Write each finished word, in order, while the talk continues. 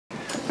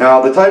Now,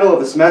 the title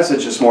of this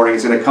message this morning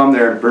is going to come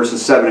there in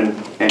verses 7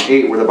 and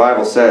 8, where the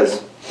Bible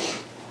says,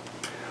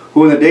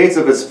 "Who in the days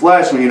of his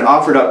flesh, when he had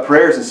offered up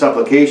prayers and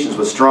supplications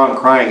with strong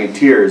crying and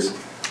tears,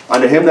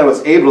 unto him that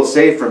was able to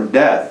save from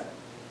death,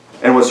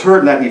 and was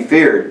hurt in that he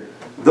feared,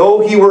 though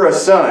he were a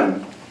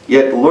son,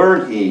 yet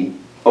learned he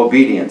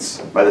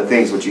obedience by the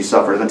things which he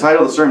suffered." And the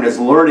title of the sermon is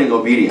Learning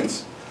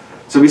Obedience.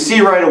 So we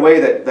see right away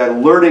that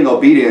learning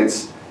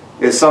obedience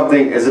is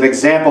an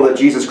example that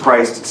Jesus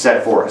Christ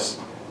set for us.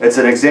 It's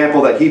an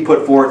example that he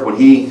put forth when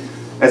he,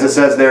 as it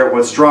says there,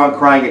 with strong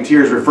crying and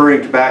tears,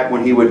 referring to back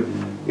when he would,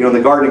 in the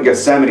Garden of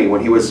Gethsemane,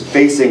 when he was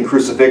facing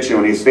crucifixion,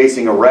 when he was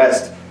facing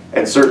arrest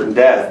and certain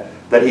death,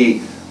 that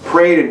he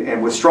prayed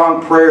and with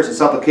strong prayers and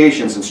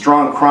supplications and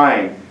strong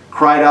crying,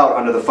 cried out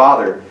unto the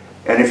Father.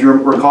 And if you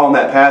recall in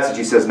that passage,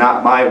 he says,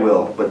 "Not my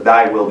will, but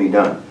thy will be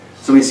done."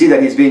 So we see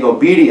that he's being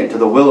obedient to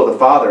the will of the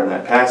Father in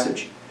that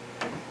passage.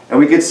 And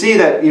we can see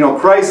that,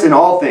 Christ in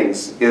all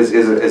things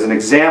is an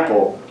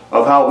example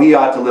of how we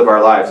ought to live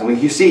our lives.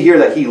 And you see here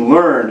that he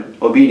learned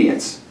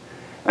obedience.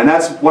 And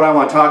that's what I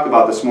want to talk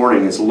about this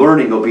morning, is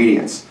learning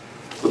obedience.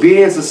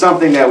 Obedience is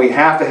something that we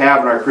have to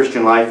have in our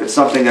Christian life. It's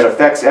something that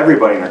affects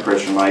everybody in our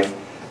Christian life.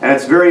 And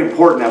it's very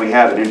important that we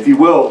have it. And if you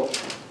will,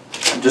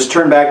 just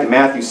turn back to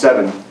Matthew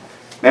 7.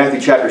 Matthew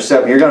chapter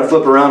 7. You're going to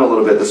flip around a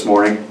little bit this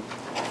morning.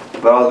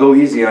 But I'll go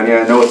easy on you.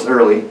 I know it's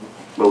early.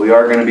 But we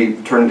are going to be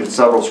turning to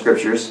several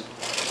scriptures.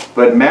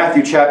 But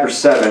Matthew chapter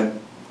 7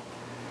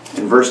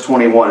 and verse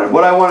 21. And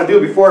what I want to do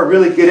before I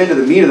really get into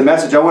the meat of the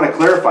message, I want to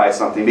clarify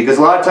something. Because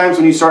a lot of times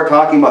when you start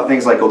talking about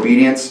things like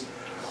obedience,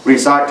 when you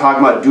start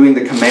talking about doing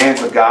the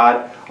commands of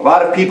God, a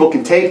lot of people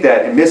can take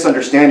that and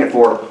misunderstand it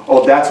for,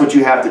 oh, that's what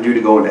you have to do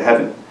to go into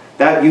heaven.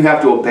 That you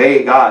have to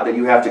obey God, that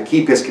you have to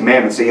keep his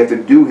commandments, that you have to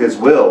do his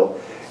will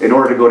in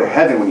order to go to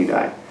heaven when you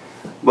die.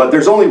 But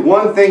there's only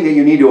one thing that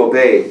you need to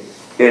obey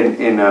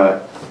in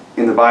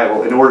the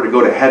Bible in order to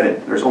go to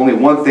heaven. There's only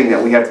one thing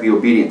that we have to be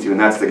obedient to, and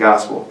that's the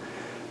gospel.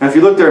 Now if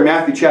you look there in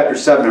Matthew chapter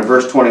 7 and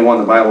verse 21,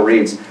 the Bible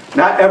reads,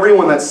 "Not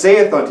everyone that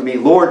saith unto me,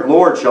 Lord,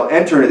 Lord, shall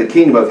enter into the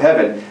kingdom of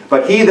heaven,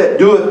 but he that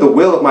doeth the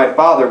will of my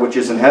Father which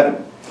is in heaven."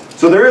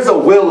 So there is a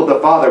will of the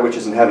Father which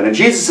is in heaven. And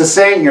Jesus is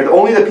saying here that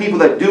only the people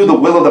that do the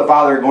will of the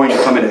Father are going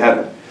to come into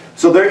heaven.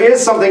 So there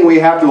is something we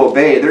have to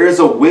obey. There is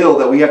a will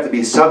that we have to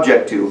be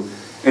subject to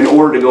in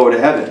order to go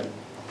to heaven.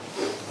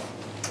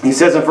 He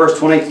says in verse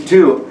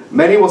 22,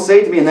 "Many will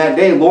say to me in that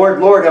day, Lord,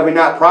 Lord, have we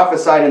not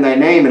prophesied in thy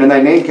name, and in thy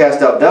name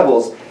cast out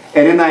devils,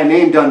 and in thy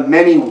name done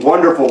many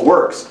wonderful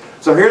works?"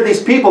 So here are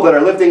these people that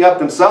are lifting up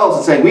themselves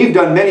and saying, "We've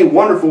done many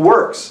wonderful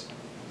works."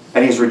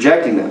 And he's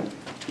rejecting them.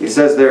 He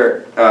says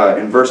there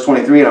in verse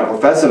 23, "And I'll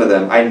profess unto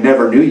them, I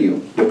never knew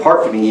you.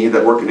 Depart from me, ye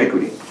that work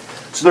iniquity."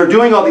 So they're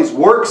doing all these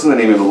works in the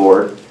name of the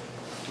Lord,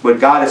 but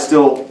God is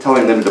still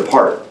telling them to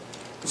depart.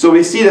 So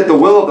we see that the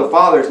will of the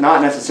Father is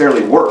not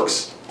necessarily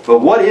works. But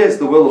what is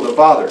the will of the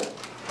Father?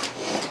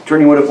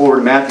 Turn your over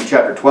to Matthew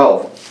chapter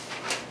 12.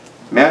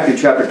 Matthew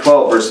chapter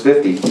 12, verse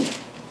 50.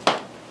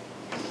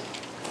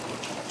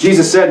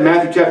 Jesus said in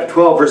Matthew chapter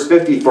 12, verse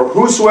 50, "For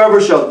whosoever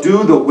shall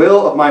do the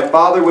will of my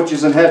Father which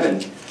is in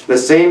heaven, the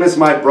same is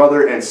my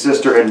brother and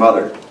sister and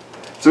mother."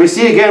 So we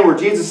see again where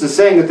Jesus is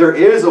saying that there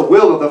is a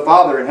will of the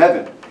Father in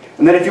heaven.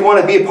 And that if you want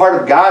to be a part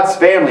of God's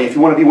family, if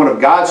you want to be one of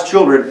God's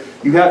children,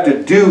 you have to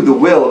do the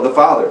will of the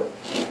Father.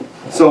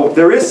 So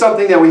there is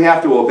something that we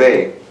have to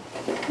obey.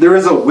 There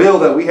is a will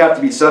that we have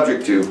to be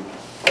subject to.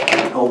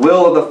 A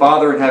will of the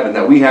Father in heaven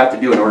that we have to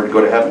do in order to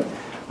go to heaven.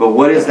 But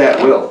what is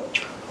that will?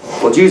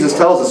 Well, Jesus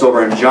tells us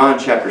over in John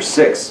chapter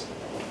 6.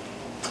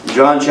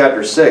 John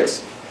chapter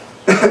 6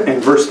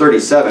 and verse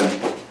 37.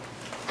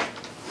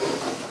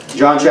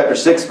 John chapter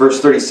 6 verse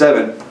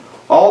 37.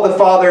 "All the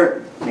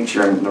Father," make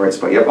sure I'm in the right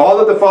spot. Yep. "All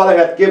that the Father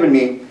hath given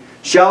me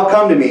shall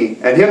come to me,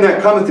 and him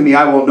that cometh to me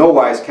I will no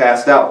wise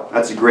cast out."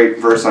 That's a great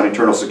verse on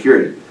eternal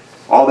security.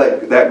 All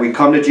that we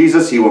come to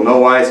Jesus, he will no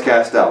wise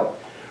cast out.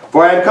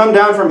 "For I am come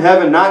down from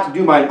heaven not to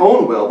do mine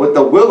own will, but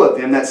the will of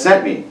him that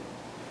sent me.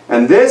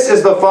 And this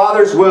is the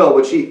Father's will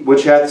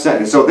which hath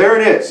sent me." So there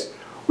it is.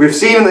 We've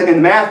seen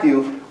in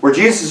Matthew where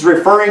Jesus is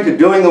referring to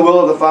doing the will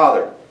of the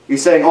Father.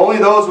 He's saying, only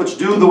those which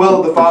do the will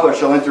of the Father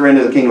shall enter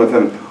into the kingdom of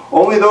heaven.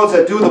 Only those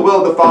that do the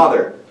will of the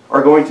Father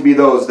are going to be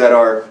those that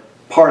are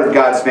part of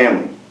God's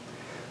family.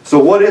 So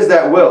what is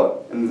that will?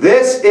 And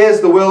this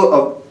is the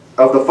will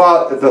of the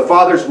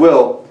Father's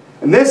will.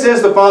 "And this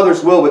is the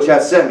Father's will which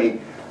hath sent me,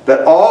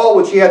 that all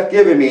which he hath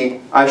given me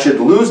I should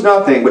lose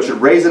nothing, but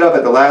should raise it up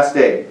at the last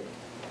day.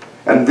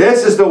 And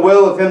this is the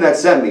will of him that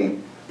sent me,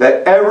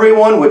 that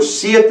everyone which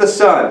seeth the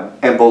Son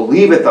and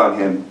believeth on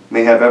him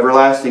may have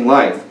everlasting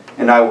life,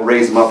 and I will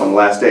raise him up on the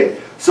last day."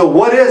 So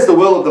what is the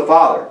will of the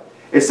Father?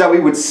 It's that we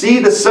would see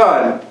the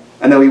Son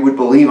and that we would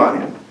believe on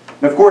him.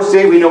 And of course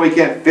today we know we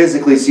can't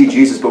physically see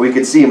Jesus, but we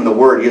could see him in the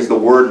Word. He is the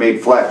Word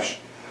made flesh.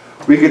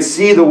 We could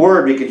see the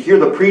Word, we could hear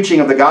the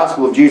preaching of the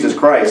gospel of Jesus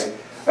Christ,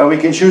 and we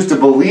can choose to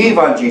believe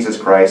on Jesus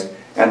Christ,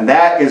 and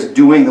that is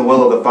doing the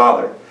will of the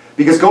Father.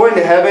 Because going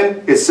to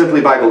heaven is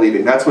simply by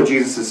believing. That's what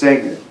Jesus is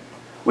saying here.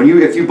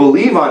 If you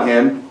believe on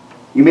him,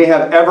 you may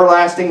have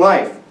everlasting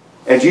life.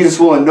 And Jesus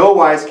will in no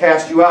wise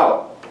cast you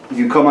out if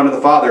you come unto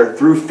the Father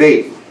through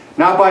faith,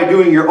 not by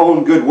doing your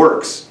own good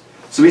works.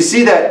 So we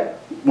see that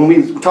when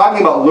we're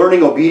talking about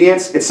learning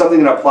obedience, it's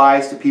something that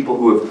applies to people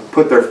who have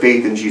put their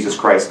faith in Jesus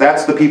Christ.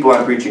 That's the people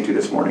I'm preaching to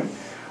this morning.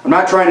 I'm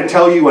not trying to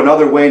tell you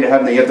another way into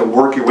heaven, that you have to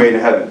work your way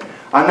into heaven.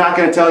 I'm not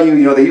going to tell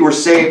you, that you were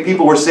saved.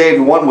 People were saved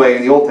in one way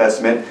in the Old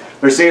Testament.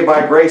 They're saved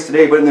by grace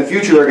today, but in the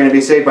future they're going to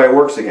be saved by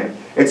works again.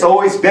 It's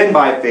always been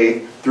by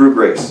faith through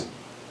grace.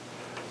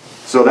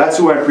 So that's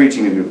who I'm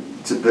preaching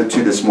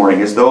to this morning,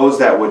 is those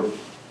that would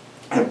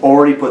have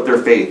already put their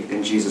faith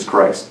in Jesus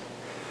Christ.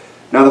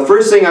 Now the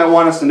first thing I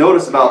want us to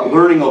notice about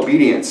learning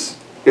obedience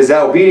is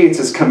that obedience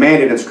is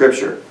commanded in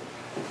Scripture.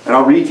 And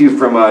I'll read to you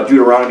from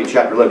Deuteronomy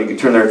chapter 11. You can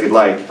turn there if you'd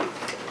like.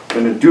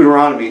 In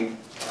Deuteronomy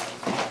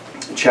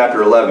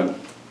chapter 11.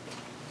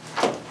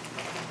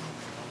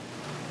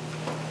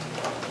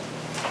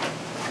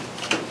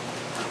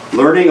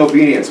 Learning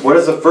obedience. What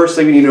is the first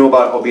thing we need to know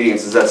about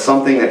obedience? Is that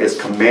something that is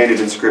commanded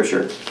in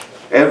Scripture.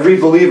 Every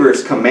believer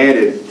is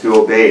commanded to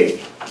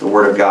obey the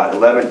Word of God.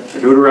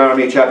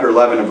 Deuteronomy chapter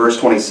 11 and verse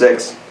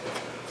 26,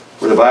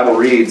 where the Bible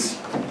reads,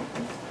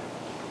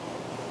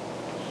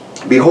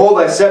 Behold,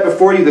 I set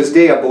before you this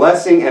day a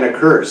blessing and a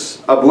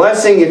curse. A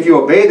blessing if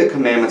you obey the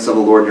commandments of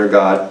the Lord your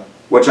God,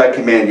 which I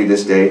command you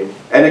this day,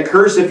 and a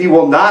curse if you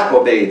will not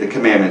obey the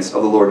commandments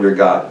of the Lord your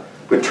God,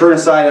 but turn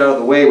aside out of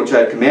the way which I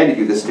have commanded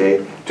you this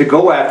day, to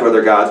go after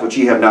other gods which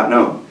ye have not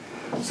known.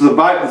 So the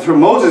Bible, through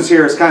Moses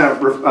here, is kind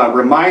of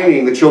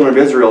reminding the children of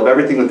Israel of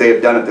everything that they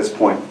have done at this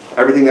point,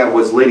 everything that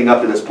was leading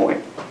up to this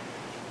point.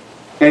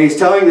 And he's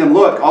telling them,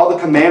 look, all the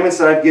commandments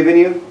that I've given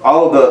you,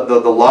 all of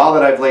the law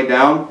that I've laid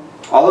down,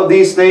 all of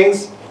these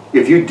things,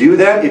 if you do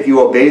them, if you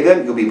obey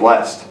them, you'll be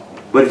blessed.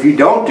 But if you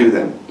don't do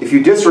them, if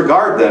you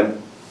disregard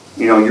them,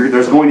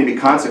 there's going to be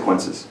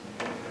consequences.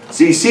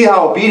 So you see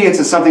how obedience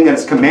is something that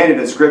is commanded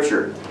in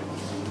Scripture.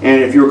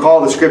 And if you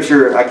recall the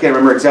Scripture, I can't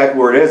remember exactly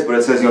where it is, but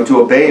it says,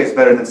 to obey is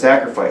better than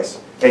sacrifice.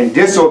 And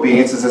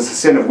disobedience is a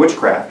sin of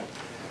witchcraft.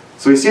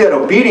 So we see that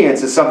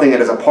obedience is something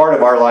that is a part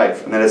of our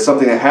life, and that is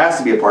something that has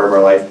to be a part of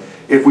our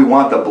life if we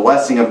want the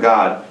blessing of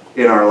God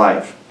in our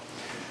life.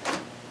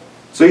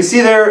 So you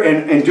see there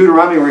in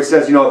Deuteronomy where it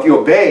says, if you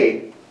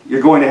obey,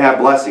 you're going to have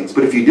blessings.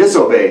 But if you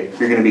disobey,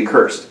 you're going to be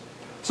cursed.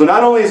 So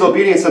not only is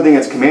obedience something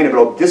that's commanded,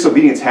 but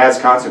disobedience has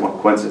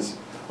consequences.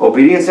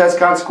 Obedience has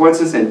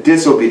consequences, and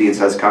disobedience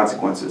has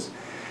consequences.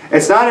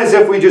 It's not as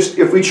if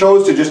we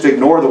chose to just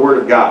ignore the Word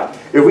of God.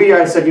 If we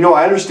said,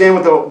 I understand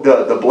what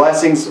the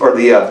blessings or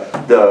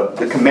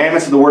the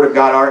commandments of the Word of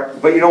God are,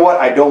 but you know what?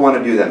 I don't want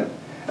to do them.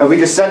 And we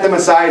just set them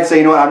aside and say,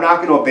 I'm not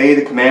going to obey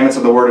the commandments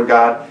of the Word of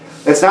God.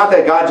 It's not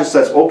that God just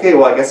says, okay,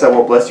 well, I guess I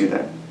won't bless you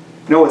then.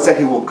 No, it's that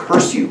He will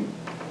curse you.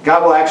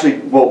 God will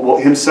actually,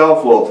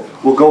 Himself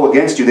will go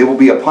against you. There will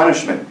be a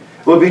punishment.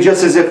 It will be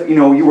just as if,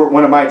 you were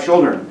one of my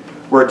children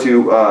were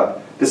to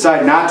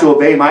decide not to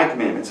obey my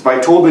commandments. If I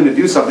told them to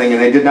do something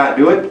and they did not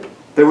do it,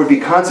 there would be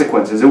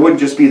consequences. It wouldn't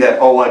just be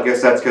that, I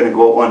guess that's going to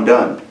go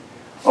undone.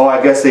 I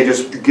guess they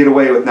just get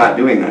away with not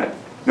doing that.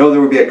 No,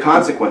 there would be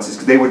consequences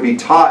because they would be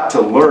taught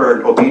to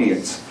learn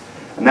obedience.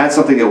 And that's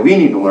something that we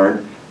need to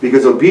learn,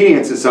 because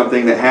obedience is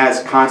something that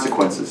has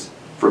consequences,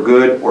 for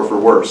good or for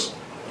worse.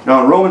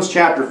 Now in Romans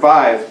chapter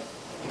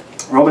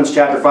 5, we're going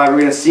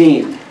to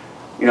see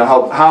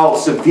how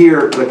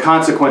severe the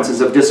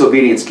consequences of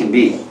disobedience can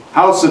be.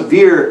 How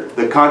severe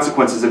the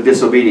consequences of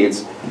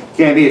disobedience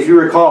can be. If you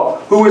recall,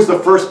 who was the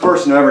first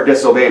person to ever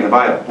disobey in the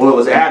Bible? Well, it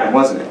was Adam,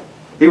 wasn't it?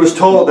 He was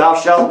told, thou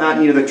shalt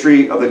not eat of the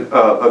tree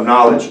of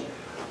knowledge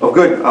of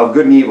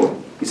good and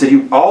evil. He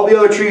said, all the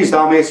other trees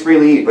thou mayest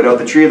freely eat, but of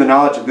the tree of the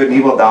knowledge of good and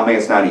evil thou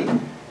mayest not eat.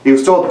 He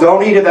was told,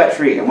 don't eat of that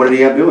tree. And what did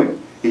he end up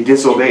doing? He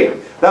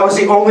disobeyed. That was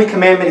the only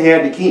commandment he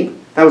had to keep.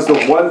 That was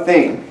the one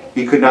thing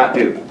he could not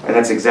do. And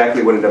that's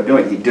exactly what he ended up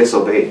doing. He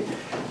disobeyed.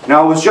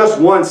 Now it was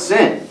just one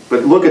sin,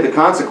 but look at the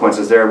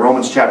consequences there in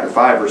Romans chapter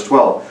 5, verse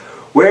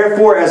 12.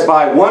 Wherefore as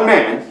by one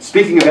man,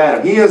 speaking of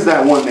Adam, he is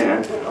that one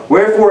man.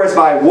 Wherefore as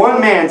by one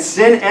man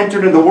sin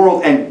entered into the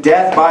world, and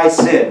death by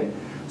sin.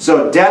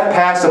 So death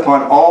passed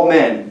upon all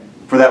men,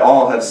 for that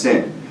all have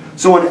sinned.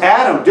 So when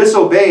Adam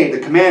disobeyed the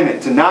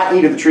commandment to not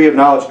eat of the tree of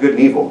knowledge of good and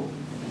evil,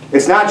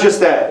 it's not just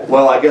that,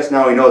 I guess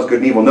now he knows good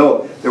and evil.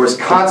 No, there was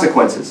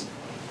consequences.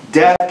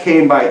 Death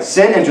came by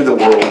sin, entered the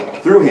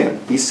world through him.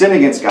 He sinned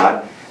against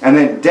God. And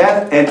then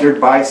death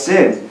entered by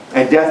sin.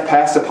 And death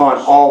passed upon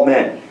all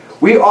men.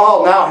 We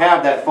all now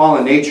have that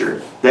fallen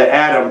nature that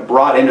Adam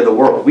brought into the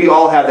world. We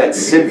all have that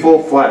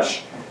sinful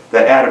flesh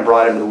that Adam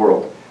brought into the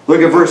world. Look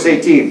at verse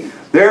 18.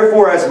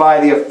 Therefore, as by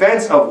the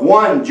offense of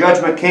one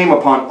judgment came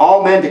upon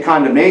all men to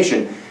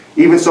condemnation,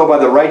 even so by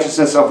the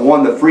righteousness of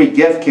one the free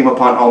gift came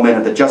upon all men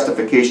at the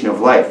justification of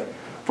life.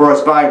 For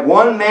as by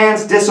one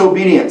man's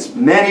disobedience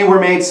many were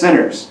made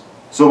sinners,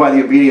 so by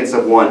the obedience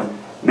of one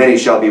many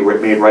shall be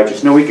made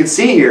righteous. Now we can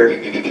see here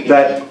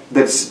that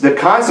the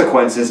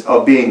consequences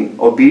of being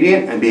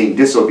obedient and being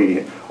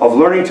disobedient, of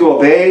learning to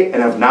obey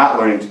and of not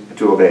learning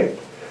to obey.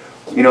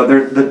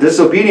 The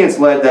disobedience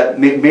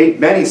made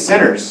many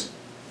sinners.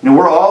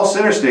 We're all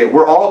sinners today.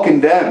 We're all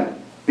condemned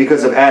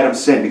because of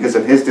Adam's sin, because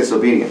of his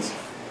disobedience.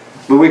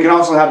 But we can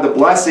also have the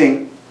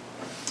blessing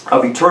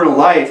of eternal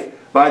life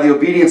by the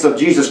obedience of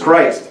Jesus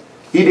Christ.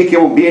 He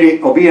became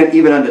obedient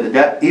even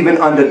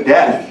unto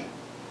death.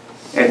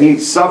 And he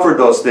suffered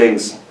those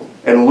things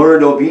and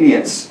learned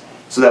obedience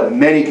so that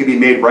many could be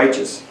made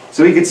righteous.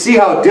 So we can see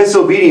how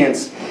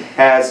disobedience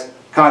has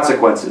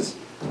consequences.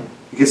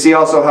 You can see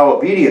also how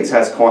obedience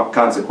has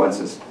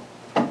consequences.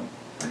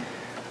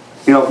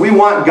 You know, if we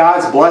want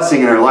God's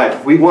blessing in our life,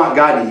 if we want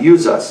God to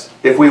use us,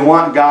 if we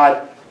want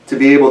God to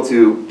be able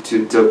to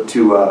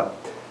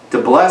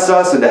bless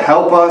us and to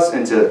help us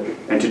and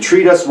to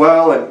treat us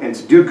well and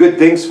to do good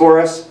things for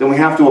us, then we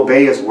have to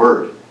obey His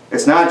word.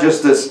 It's not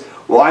just this,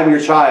 well, I'm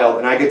your child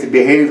and I get to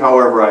behave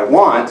however I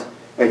want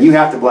and you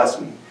have to bless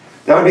me.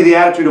 That would be the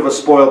attitude of a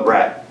spoiled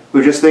brat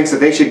who just thinks that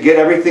they should get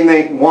everything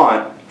they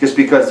want just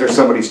because they're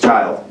somebody's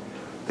child.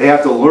 They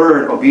have to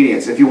learn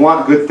obedience. If you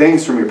want good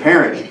things from your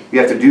parent, you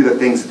have to do the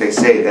things that they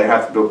say. They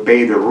have to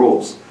obey their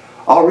rules.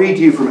 I'll read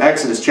to you from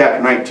Exodus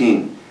chapter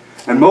 19.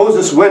 And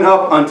Moses went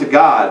up unto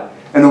God,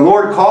 and the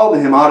Lord called to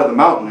him out of the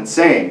mountain, and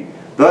saying,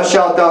 Thus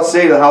shalt thou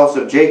say to the house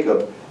of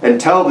Jacob, and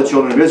tell the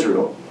children of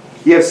Israel,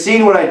 Ye have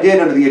seen what I did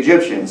unto the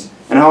Egyptians,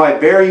 and how I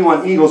bare you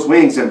on eagle's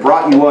wings, and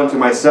brought you unto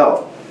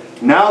myself.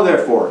 Now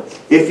therefore,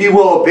 if ye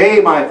will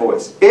obey my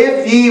voice,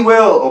 if ye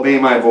will obey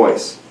my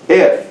voice,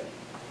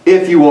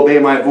 if you will obey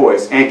my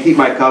voice, and keep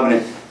my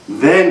covenant,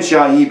 then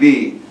shall ye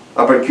be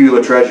a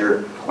peculiar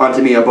treasure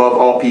unto me above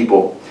all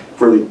people,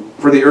 for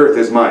the earth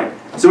is mine.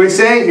 So he's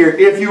saying here,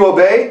 if you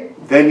obey,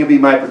 then you'll be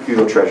my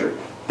peculiar treasure.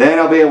 Then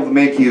I'll be able to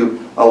make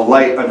you a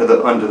light unto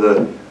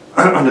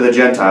the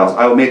Gentiles.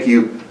 I will make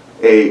you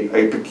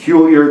a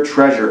peculiar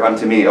treasure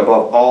unto me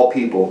above all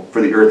people,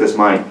 for the earth is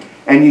mine.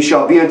 And ye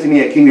shall be unto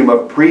me a kingdom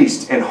of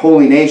priests and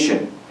holy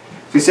nation.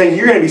 So he's saying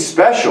you're going to be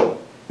special.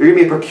 You're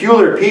going to be a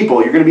peculiar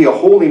people. You're going to be a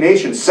holy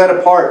nation, set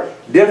apart,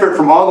 different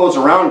from all those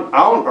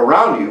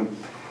around you.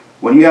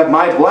 When you have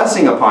my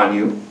blessing upon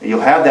you, and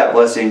you'll have that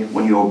blessing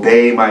when you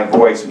obey my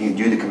voice, when you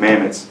do the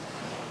commandments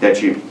that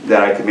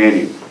I command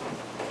you.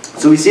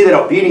 So we see that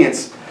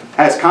obedience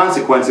has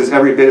consequences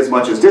every bit as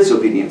much as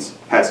disobedience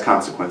has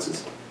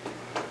consequences.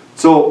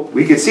 So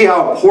we can see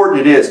how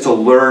important it is to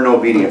learn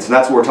obedience. And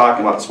that's what we're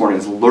talking about this morning,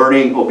 is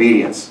learning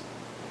obedience.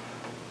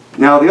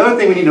 Now, the other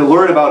thing we need to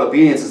learn about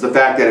obedience is the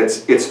fact that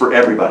it's for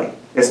everybody.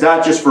 It's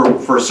not just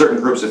for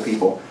certain groups of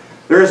people.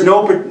 There's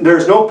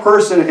no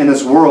person in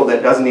this world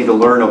that doesn't need to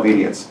learn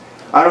obedience.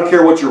 I don't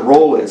care what your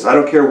role is. I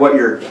don't care what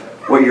your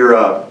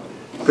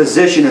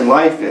position in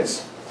life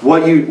is,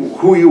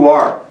 who you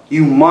are.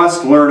 You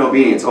must learn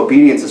obedience.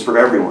 Obedience is for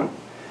everyone.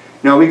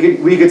 Now,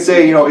 we could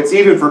say, you know, it's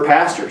even for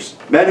pastors.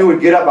 Men who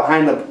would get up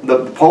behind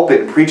the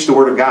pulpit and preach the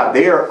Word of God,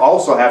 they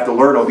also have to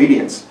learn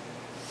obedience.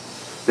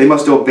 They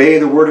must obey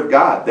the Word of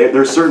God.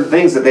 There's certain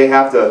things that they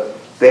have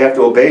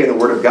to obey in the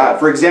Word of God.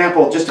 For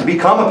example, just to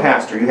become a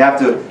pastor, you have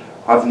to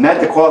have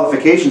met the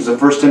qualifications of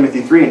 1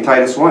 Timothy 3 and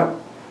Titus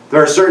 1.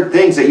 There are certain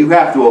things that you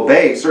have to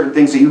obey, certain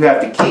things that you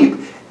have to keep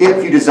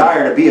if you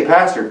desire to be a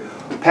pastor.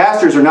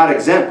 Pastors are not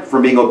exempt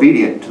from being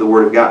obedient to the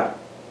Word of God.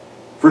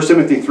 1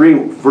 Timothy 3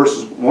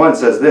 verse 1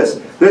 says this,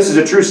 This is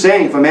a true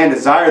saying, if a man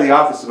desire the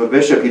office of a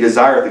bishop, he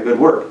desireth a good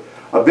work.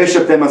 A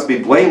bishop then must be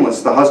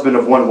blameless, the husband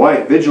of one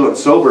wife, vigilant,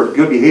 sober, of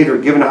good behavior,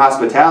 given to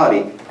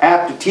hospitality,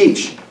 apt to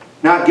teach,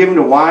 not given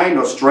to wine,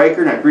 no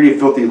striker, not greedy of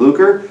filthy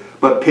lucre,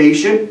 but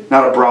patient,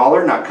 not a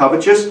brawler, not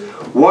covetous,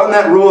 one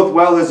that ruleth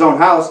well his own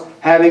house,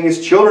 having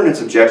his children in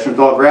subjection with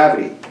all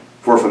gravity.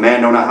 For if a man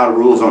know not how to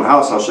rule his own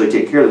house, how shall he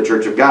take care of the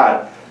church of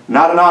God?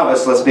 Not a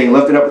novice, lest being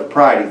lifted up with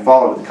pride, he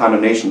fall into the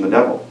condemnation of the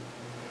devil.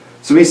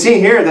 So we see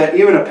here that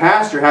even a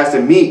pastor has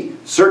to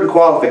meet certain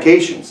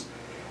qualifications.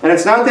 And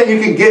it's not that you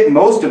can get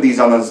most of these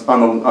on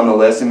the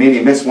list and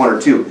maybe miss one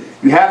or two.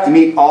 You have to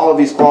meet all of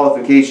these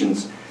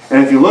qualifications.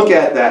 And if you look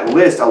at that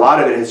list, a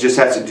lot of it just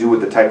has to do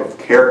with the type of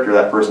character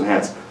that person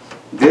has.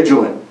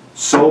 Vigilant,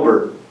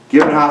 sober,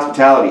 given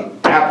hospitality,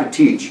 apt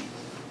to teach.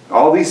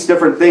 All these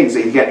different things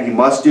that he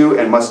must do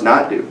and must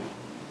not do.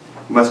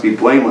 He must be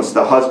blameless,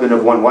 the husband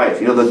of one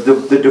wife. You know,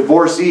 the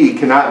divorcee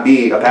cannot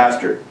be a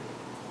pastor.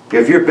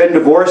 If you've been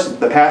divorced,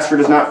 the pastor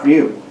is not for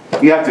you.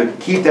 You have to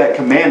keep that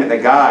commandment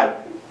that God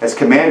has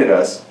commanded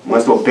us. We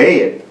must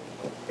obey it,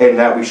 and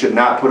that we should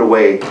not put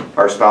away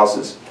our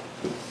spouses.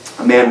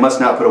 A man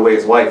must not put away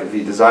his wife if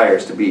he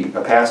desires to be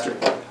a pastor.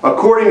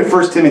 According to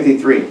 1 Timothy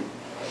 3,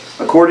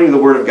 according to the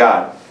Word of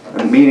God,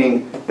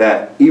 meaning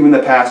that even the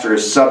pastor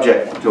is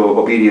subject to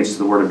obedience to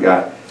the Word of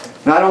God.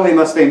 Not only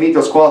must they meet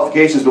those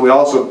qualifications, but we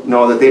also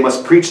know that they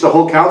must preach the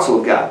whole counsel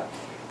of God.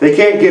 They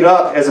can't get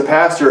up as a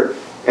pastor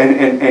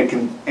and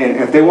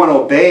if they want to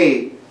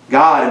obey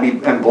God and be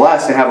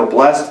blessed and have a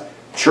blessed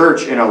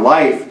church and a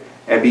life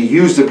and be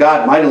used of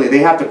God mightily, they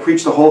have to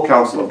preach the whole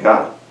counsel of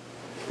God.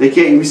 They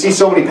can't. We see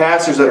so many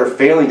pastors that are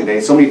failing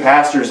today, so many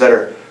pastors that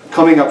are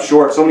coming up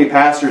short, so many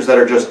pastors that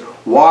are just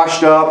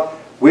washed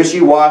up,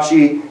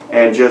 wishy-washy,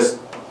 and just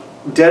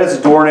dead as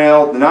a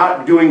doornail,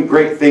 not doing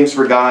great things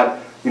for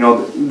God. You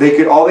know,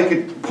 all they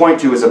could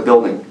point to is a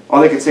building.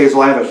 All they could say is,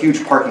 well, I have a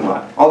huge parking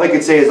lot. All they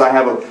could say is, I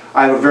have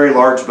a very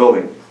large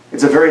building.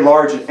 It's a very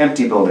large and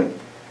empty building.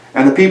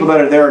 And the people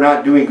that are there are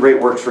not doing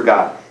great works for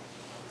God.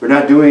 They're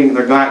not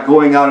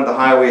going out into the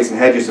highways and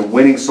hedges and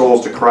winning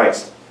souls to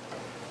Christ.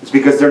 It's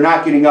because they're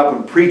not getting up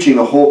and preaching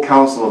the whole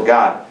counsel of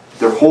God.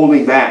 They're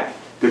holding back.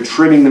 They're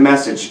trimming the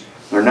message.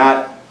 They're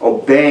not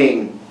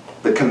obeying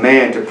the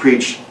command to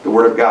preach the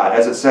Word of God.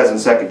 As it says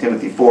in 2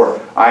 Timothy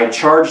 4, I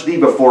charge thee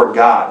before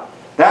God.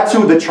 That's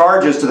who the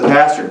charge is to the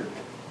pastor.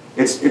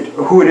 It's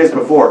who it is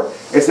before.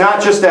 It's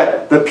not just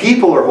that the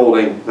people are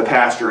holding the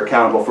pastor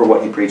accountable for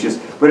what he preaches,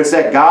 but it's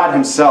that God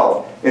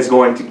himself is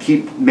going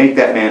to make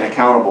that man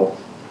accountable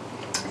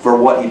for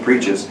what he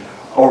preaches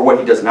or what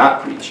he does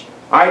not preach.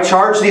 I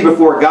charge thee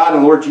before God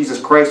and Lord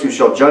Jesus Christ, who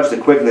shall judge the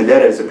quick and the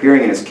dead as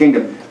appearing in his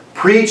kingdom.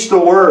 Preach the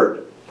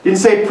word. He didn't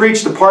say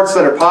preach the parts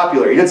that are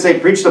popular. He didn't say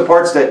preach the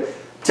parts that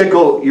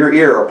tickle your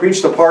ear or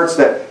preach the parts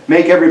that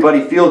make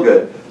everybody feel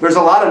good. There's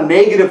a lot of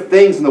negative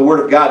things in the Word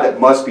of God that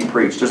must be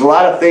preached. There's a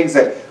lot of things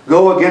that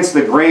go against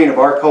the grain of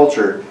our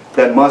culture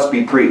that must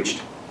be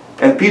preached.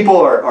 And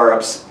people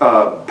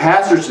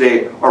pastors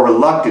today are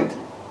reluctant.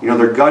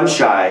 They're gun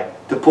shy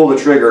to pull the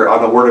trigger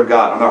on the Word of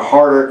God, on the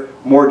harder,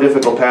 more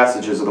difficult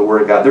passages of the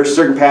Word of God. There's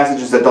certain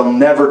passages that they'll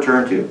never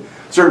turn to.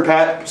 Certain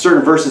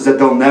verses that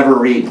they'll never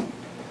read.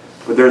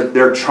 But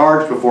they're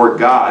charged before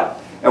God.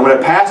 And when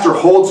a pastor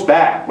holds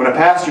back, when a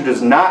pastor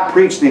does not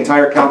preach the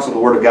entire counsel of the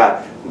Word of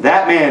God,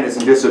 that man is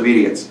in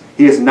disobedience.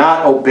 He is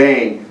not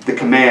obeying the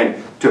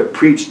command to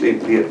preach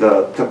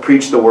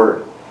the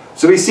Word.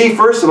 So we see,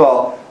 first of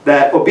all,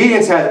 that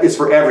obedience is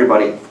for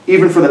everybody,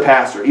 even for the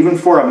pastor, even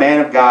for a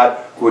man of God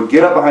who would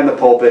get up behind the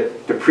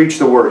pulpit to preach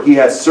the Word. He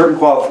has certain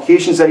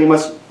qualifications that he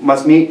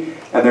must meet,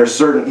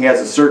 and he has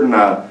a certain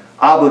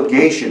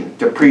obligation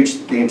to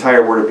preach the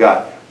entire Word of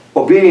God.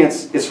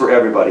 Obedience is for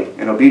everybody,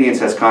 and obedience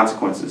has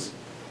consequences.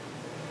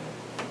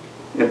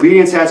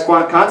 Obedience has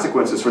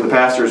consequences for the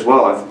pastor as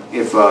well.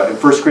 In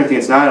 1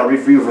 Corinthians 9, I'll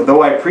read for you, for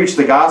though I preach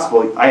the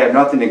gospel, I have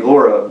nothing to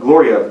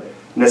glory of.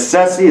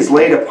 Necessity is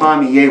laid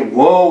upon me, yea,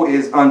 woe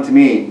is unto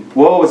me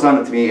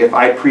if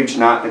I preach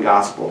not the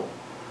gospel.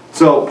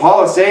 So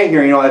Paul is saying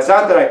here, it's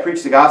not that I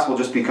preach the gospel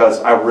just because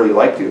I really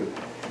like to.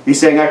 He's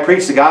saying I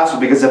preach the gospel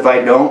because if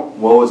I don't,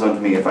 woe is unto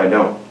me if I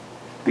don't.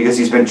 Because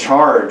he's been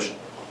charged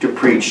to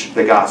preach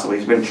the gospel.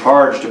 He's been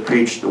charged to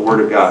preach the Word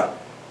of God.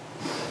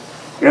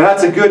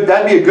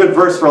 That'd be a good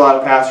verse for a lot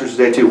of pastors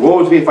today too.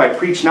 Woe is me if I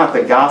preach not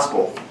the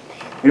gospel.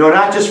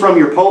 Not just from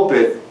your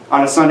pulpit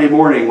on a Sunday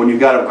morning when you've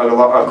got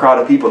a crowd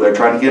of people there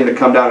trying to get them to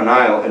come down an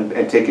aisle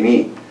and take and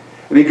eat.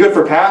 It'd be good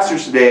for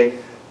pastors today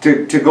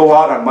to go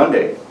out on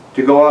Monday,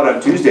 to go out on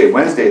Tuesday,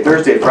 Wednesday,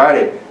 Thursday,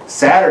 Friday,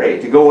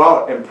 Saturday, to go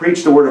out and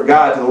preach the Word of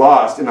God to the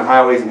lost in the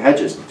highways and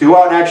hedges. To go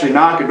out and actually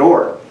knock a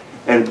door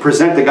and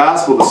present the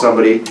gospel to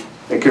somebody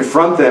and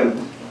confront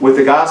them with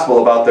the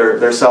gospel about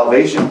their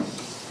salvation.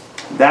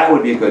 That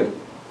would be good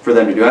for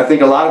them to do. I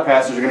think a lot of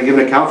pastors are going to give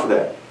an account for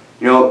that.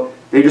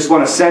 They just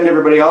want to send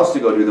everybody else to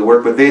go do the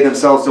work, but they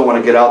themselves don't want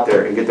to get out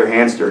there and get their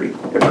hands dirty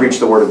and preach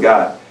the Word of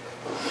God.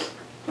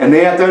 And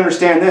they have to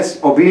understand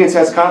this. Obedience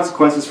has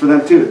consequences for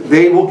them too.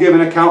 They will give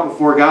an account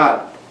before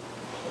God.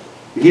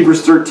 In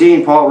Hebrews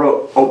 13, Paul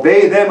wrote,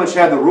 obey them which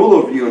have the rule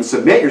over you and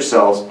submit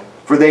yourselves,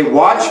 for they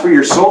watch for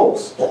your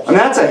souls. And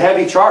that's a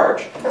heavy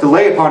charge to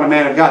lay upon a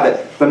man of God.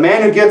 That the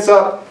man who gets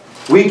up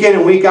week in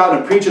and week out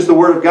and preaches the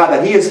Word of God,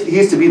 that he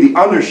is to be the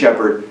under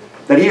shepherd,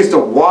 that he is to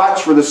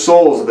watch for the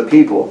souls of the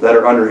people that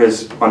are under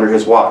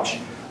his watch.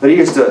 That he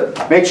is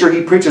to make sure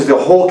he preaches the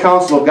whole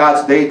counsel of God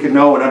so they can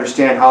know and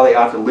understand how they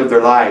ought to live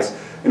their lives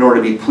in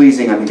order to be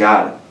pleasing unto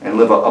God and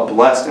live a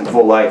blessed and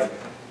full life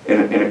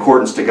in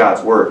accordance to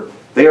God's Word.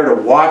 They are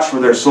to watch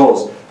for their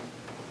souls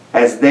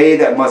as they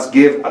that must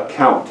give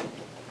account.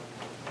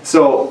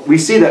 So we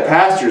see that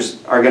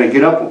pastors are going to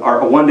get up,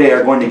 or one day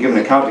are going to give an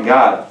account to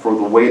God for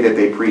the way that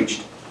they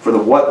preached, for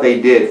what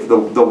they did,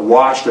 for the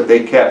watch that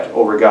they kept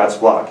over God's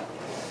flock.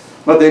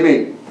 But they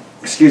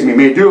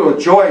may do it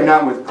with joy,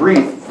 not with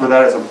grief, for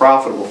that is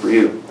unprofitable for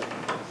you.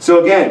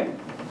 So again,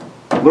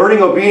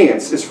 learning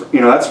obedience is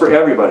that's for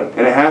everybody,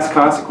 and it has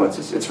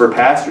consequences. It's for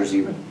pastors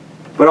even.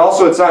 But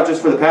also it's not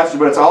just for the pastors,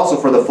 but it's also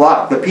for the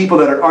flock, the people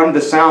that are under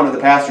the sound of the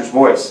pastor's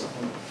voice.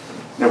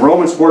 In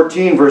Romans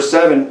 14, verse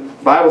 7,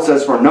 the Bible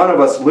says, for none of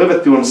us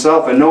liveth to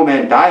himself, and no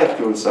man dieth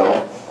to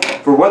himself.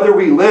 For whether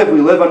we live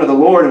unto the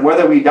Lord, and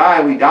whether we die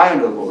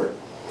unto the Lord.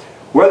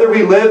 Whether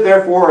we live,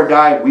 therefore, or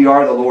die, we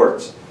are the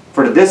Lord's.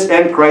 For to this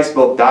end Christ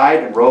both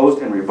died and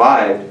rose and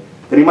revived,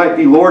 that he might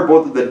be Lord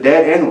both of the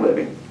dead and the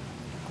living.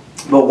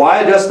 But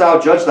why dost thou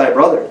judge thy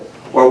brother?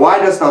 Or why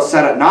dost thou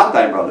set at naught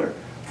thy brother?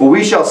 For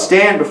we shall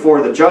stand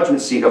before the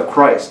judgment seat of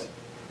Christ.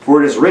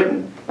 For it is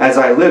written, as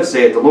I live,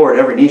 saith the Lord,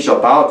 every knee shall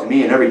bow to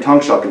me, and every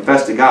tongue shall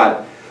confess to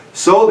God.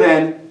 So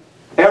then,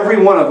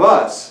 every one of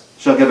us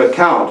shall give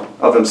account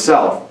of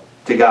himself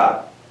to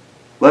God.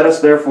 Let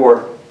us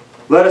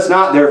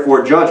not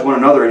therefore judge one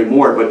another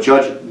anymore, but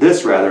judge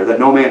this rather, that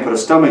no man put a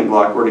stumbling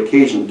block or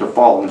occasion to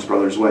fall in his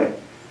brother's way.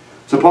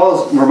 So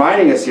Paul is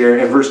reminding us here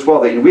in verse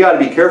 12 that we ought to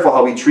be careful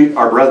how we treat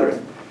our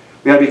brethren.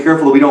 We got to be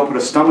careful that we don't put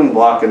a stumbling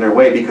block in their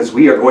way, because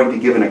we are going to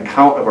give an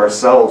account of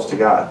ourselves to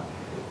God.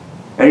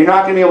 And you're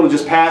not going to be able to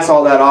just pass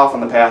all that off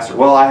on the pastor.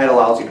 Well, I had a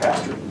lousy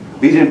pastor.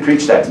 He didn't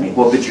preach that to me.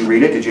 Well, did you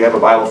read it? Did you have a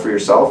Bible for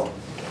yourself?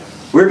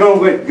 We're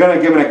going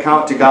to give an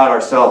account to God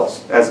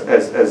ourselves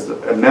as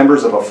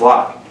members of a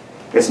flock.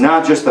 It's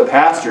not just the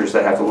pastors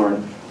that have to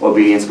learn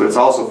obedience, but it's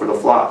also for the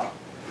flock.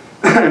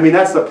 I mean,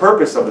 that's the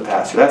purpose of the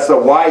pastor. That's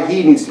why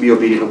he needs to be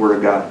obedient to the Word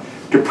of God,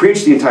 to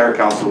preach the entire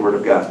counsel of the Word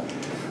of God,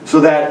 so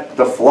that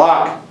the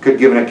flock could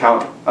give an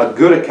account, a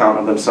good account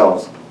of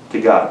themselves to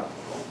God.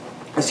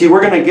 See,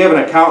 we're going to give an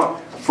account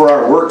for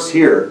our works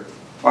here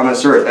on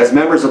this earth as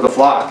members of the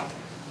flock.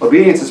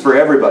 Obedience is for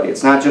everybody.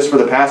 It's not just for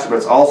the pastor, but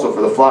it's also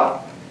for the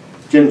flock.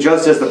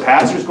 Just as the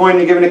pastor is going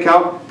to give an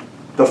account,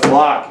 the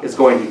flock is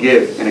going to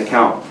give an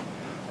account.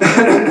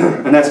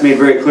 And that's made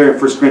very clear in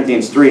 1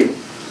 Corinthians 3,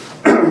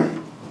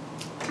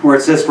 where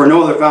it says, "For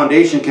no other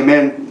foundation can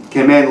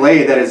man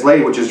lay that is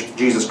laid, which is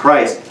Jesus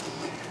Christ.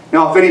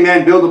 Now if any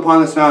man build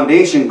upon this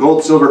foundation,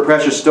 gold, silver,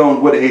 precious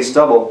stone, wood, hay,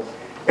 stubble,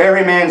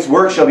 every man's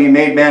work shall be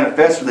made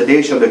manifest, for the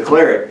day shall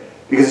declare it,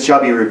 because it shall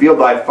be revealed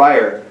by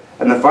fire.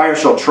 And the fire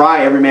shall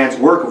try every man's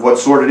work of what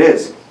sort it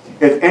is.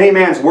 If any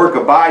man's work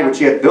abide which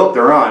he hath built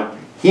thereon,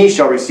 he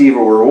shall receive a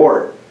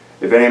reward.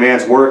 If any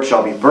man's work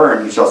shall be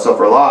burned, he shall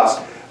suffer loss,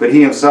 but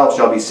he himself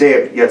shall be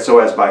saved, yet so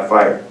as by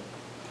fire."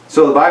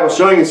 So the Bible is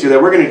showing us here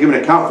that we're going to give an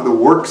account for the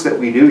works that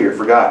we do here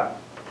for God.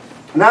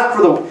 Not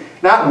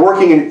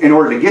working in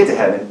order to get to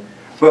heaven,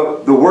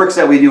 but the works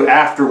that we do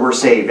after we're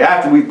saved,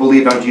 after we've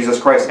believed on Jesus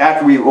Christ,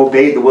 after we've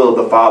obeyed the will of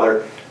the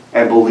Father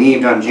and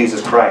believed on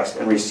Jesus Christ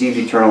and received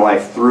eternal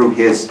life through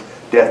His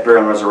death,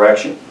 burial, and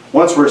resurrection.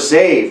 Once we're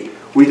saved,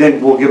 we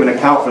then will give an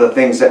account for the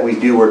things that we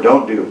do or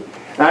don't do.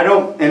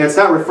 And it's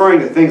not referring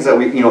to things that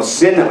we,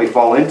 sin that we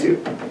fall into.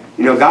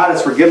 God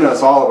has forgiven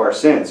us all of our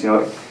sins.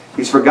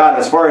 He's forgotten,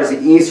 as far as the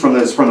east from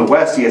the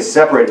west, He has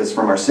separated us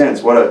from our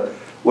sins. What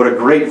a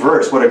great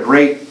verse. What a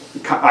great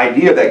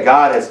idea that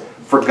God has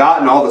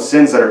forgotten all the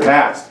sins that are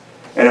past.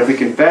 And if we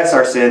confess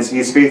our sins, He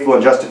is faithful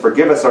and just to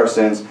forgive us our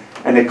sins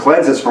and to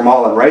cleanse us from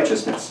all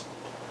unrighteousness.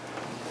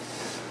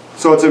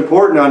 So it's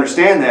important to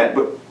understand that,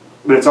 but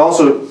it's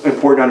also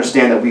important to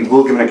understand that we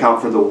will give an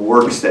account for the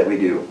works that we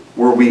do.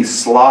 Were we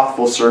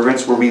slothful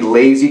servants? Were we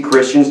lazy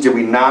Christians? Did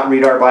we not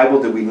read our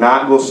Bible? Did we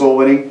not go soul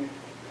winning?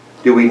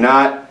 Did we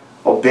not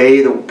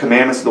obey the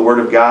commandments of the Word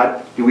of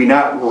God? Did we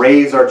not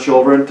raise our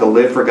children to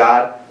live for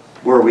God?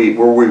 Were we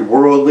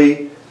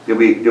worldly? Did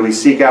we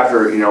seek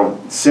after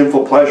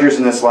sinful pleasures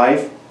in this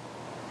life?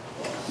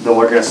 Then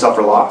we're going to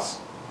suffer loss.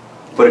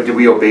 But did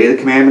we obey the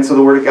commandments of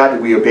the Word of God?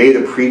 Did we obey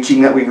the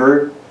preaching that we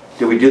heard?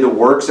 Did we do the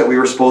works that we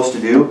were supposed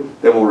to do?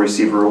 Then we'll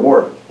receive a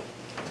reward.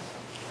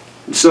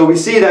 So we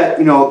see that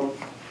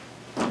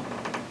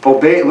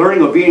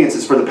learning obedience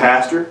is for the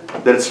pastor,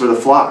 that it's for the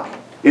flock.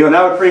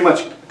 That would pretty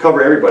much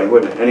cover everybody,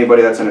 wouldn't it?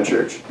 Anybody that's in a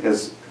church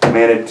is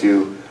commanded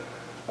to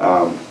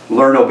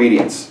learn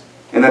obedience,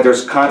 and that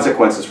there's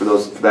consequences for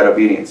that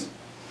obedience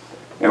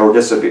or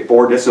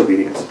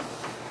disobedience.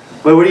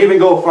 But it would even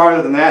go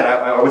farther than that.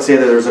 I would say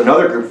that there's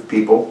another group of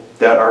people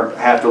that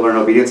have to learn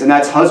obedience, and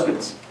that's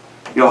husbands.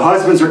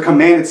 Husbands are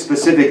commanded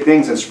specific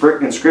things in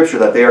Scripture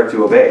that they are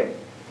to obey.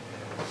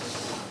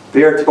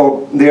 They are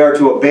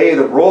to obey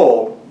the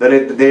role that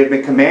they have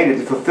been commanded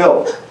to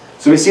fulfill.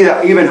 So we see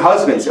that even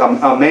husbands,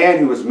 a man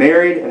who is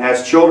married and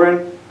has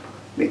children,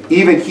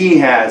 even he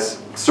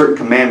has certain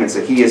commandments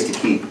that he is to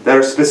keep that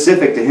are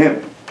specific to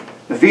him.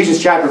 In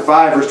Ephesians chapter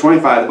 5, verse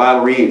 25, the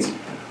Bible reads,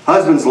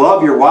 "Husbands,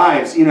 love your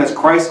wives, even as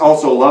Christ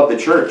also loved the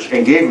church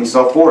and gave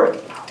Himself for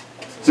it."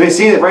 So you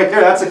see that right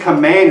there, that's a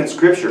command in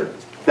Scripture,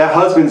 that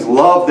husbands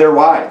love their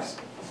wives.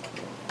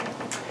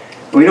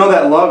 And we know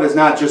that love is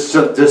not just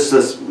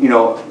this,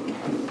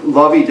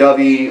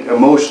 lovey-dovey,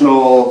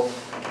 emotional,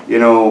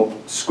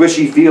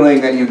 squishy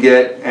feeling that you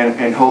get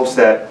and hopes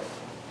that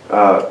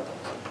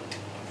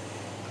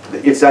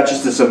it's not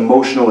just this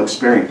emotional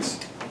experience,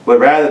 but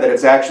rather that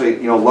it's actually,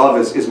 love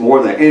is more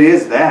than that. It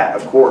is that,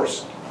 of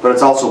course, but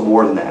it's also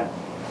more than that.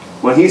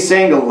 When He's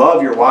saying to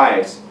love your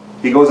wives,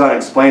 He goes on and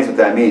explains what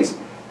that means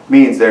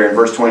there in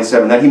verse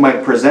 27, that He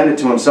might present it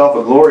to Himself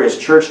a glorious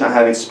church, not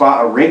having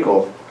spot or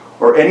wrinkle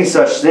or any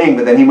such thing,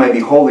 but that He might be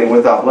holy and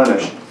without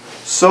blemish.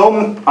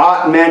 So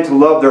ought men to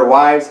love their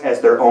wives as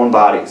their own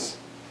bodies.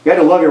 You have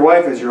to love your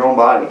wife as your own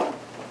body.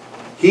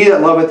 He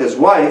that loveth his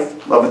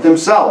wife loveth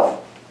himself.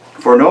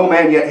 For no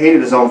man yet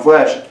hated his own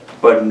flesh,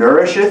 but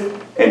nourisheth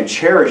and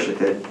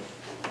cherisheth it,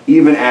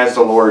 even as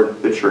the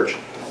Lord the church.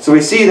 So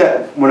we see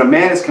that when a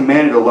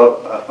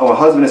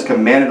husband is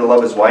commanded to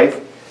love his wife,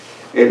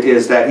 it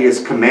is that he is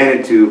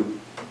commanded to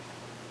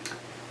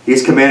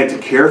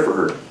care for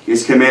her.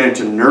 He's commanded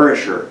to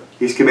nourish her.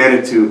 He's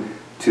commanded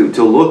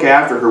to look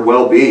after her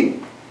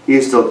well-being. He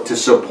is to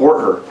support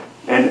her.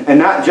 And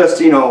not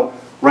just,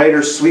 write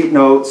her sweet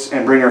notes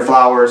and bring her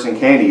flowers and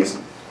candies,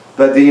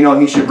 but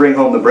he should bring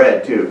home the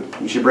bread too.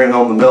 He should bring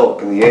home the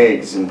milk and the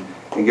eggs and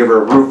give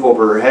her a roof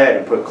over her head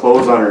and put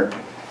clothes on her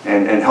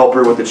and help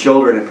her with the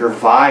children and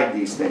provide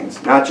these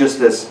things. Not just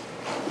this,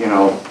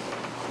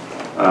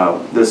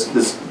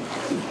 this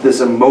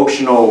this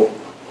emotional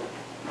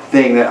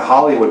thing that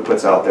Hollywood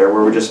puts out there,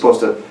 where we're just supposed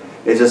to,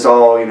 it's just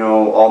all, you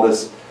know, all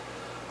this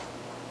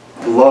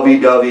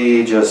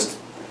lovey-dovey, just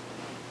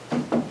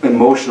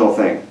emotional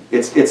thing.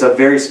 It's a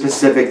very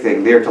specific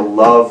thing. They are to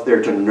love, they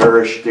are to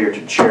nourish, they are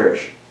to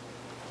cherish,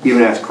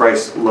 even as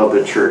Christ loved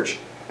the church.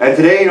 And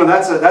today, you know,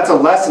 that's a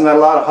lesson that a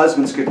lot of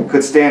husbands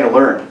could stand to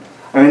learn.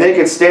 I mean, they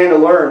could stand to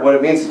learn what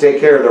it means to take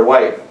care of their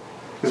wife.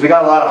 Because we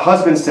got a lot of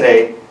husbands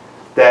today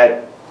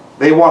that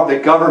they want the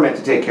government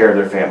to take care of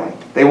their family.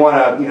 They want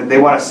to, you know, they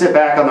want to sit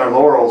back on their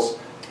laurels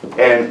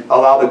and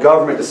allow the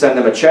government to send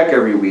them a check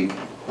every week,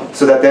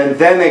 so that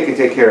then they can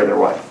take care of their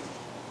wife.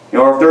 You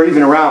know, or if they're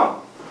even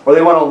around. Or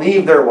they want to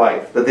leave their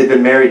wife that they've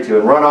been married to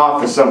and run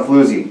off with some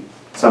floozy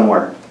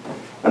somewhere.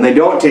 And they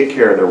don't take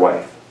care of their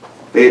wife.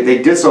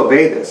 They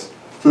disobey this.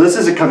 So this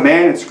is a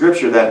command in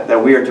Scripture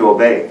that we are to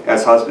obey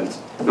as husbands.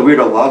 That we are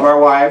to love our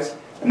wives,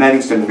 and that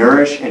means to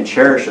nourish and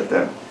cherish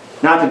them,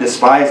 not to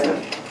despise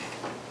them.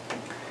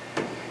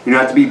 You're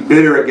not to be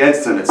bitter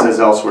against them, it says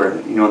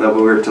elsewhere. You know, that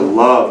we're to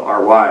love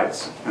our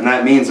wives. And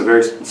that means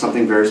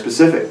something very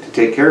specific, to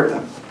take care of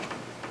them.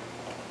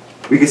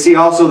 We can see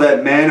also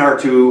that men are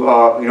to,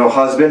 you know,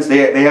 husbands,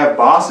 they have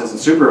bosses and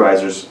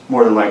supervisors,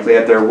 more than likely,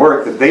 at their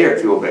work that they are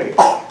to obey.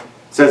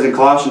 It says in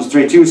Colossians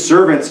 3:2,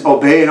 servants,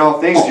 obey in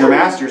all things your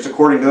masters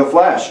according to the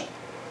flesh.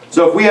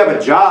 So if we have a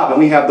job and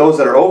we have those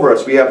that are over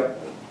us, we have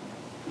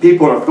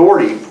people in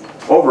authority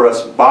over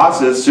us,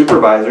 bosses,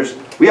 supervisors,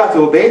 we have to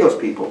obey those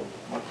people.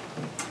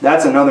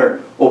 That's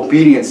another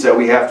obedience that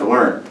we have to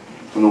learn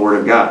from the Word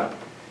of God.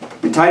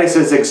 And Titus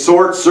says,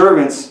 exhort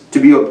servants to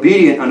be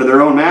obedient unto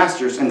their own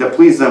masters, and to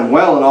please them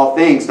well in all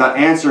things, not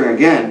answering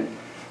again,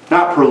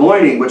 not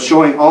purloining, but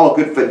showing all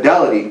good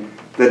fidelity,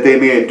 that they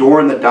may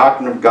adorn the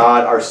doctrine of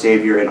God our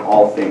Savior in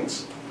all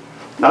things.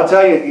 And I'll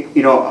tell you,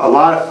 you know, a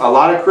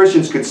lot of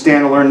Christians could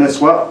stand to learn this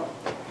well,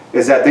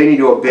 is that they need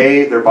to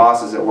obey their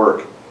bosses at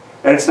work.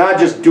 And it's not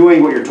just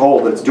doing what you're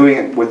told, it's doing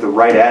it with the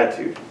right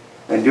attitude,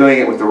 and doing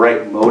it with the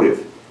right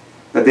motive,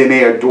 that they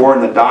may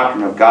adorn the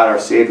doctrine of God our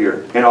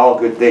Savior in all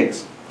good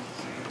things.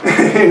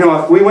 You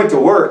know, if we went to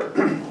work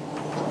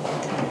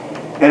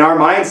and our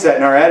mindset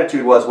and our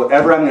attitude was,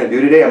 whatever I'm going to do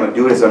today, I'm going to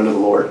do it as unto the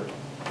Lord,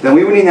 then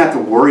we wouldn't even have to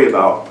worry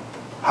about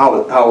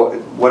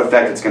what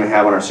effect it's going to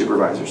have on our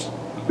supervisors.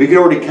 We could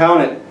already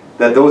count it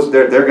that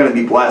they're going to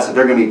be blessed, that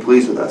they're going to be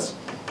pleased with us.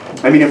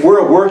 I mean, if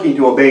we're working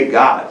to obey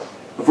God,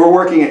 if we're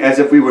working as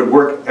if we would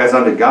work as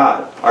unto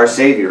God, our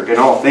Savior, in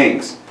all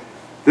things,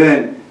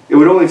 then it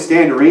would only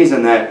stand to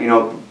reason that, you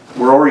know,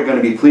 we're already going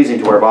to be pleasing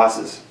to our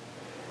bosses.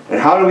 And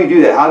how do we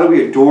do that? How do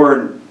we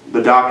adorn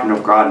the doctrine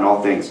of God in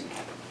all things?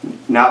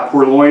 Not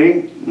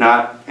purloining,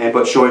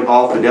 but showing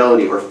all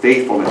fidelity or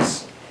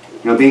faithfulness.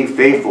 You know, being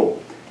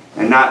faithful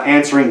and not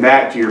answering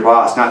back to your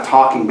boss, not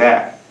talking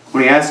back.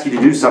 When he asks you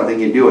to do something,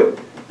 you do it.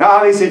 Now,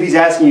 obviously, if he's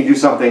asking you to do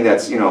something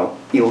that's, you know,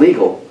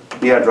 illegal,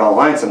 you got to draw a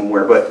line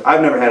somewhere. But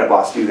I've never had a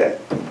boss do that.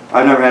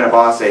 I've never had a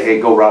boss say, "Hey,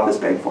 go rob this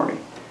bank for me."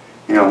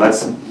 You know,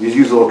 let's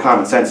use a little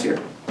common sense here.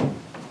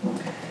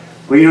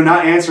 But, you know,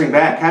 not answering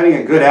back, having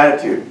a good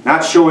attitude,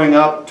 not showing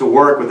up to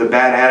work with a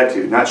bad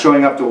attitude, not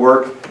showing up to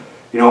work,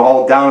 you know,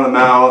 all down in the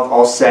mouth,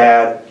 all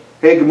sad.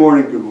 Hey, good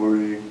morning, good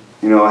morning.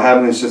 You know,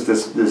 having this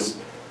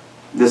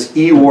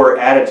Eeyore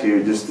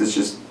attitude, this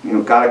just, you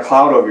know, got a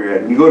cloud over your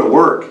head. When you go to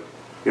work,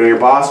 you know, your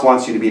boss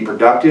wants you to be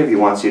productive. He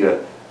wants you to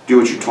do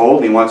what you're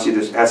told. And he wants you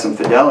to have some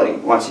fidelity.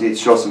 He wants you to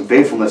show some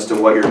faithfulness to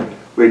what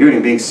you're doing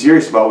and being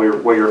serious about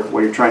what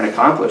you're trying to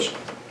accomplish.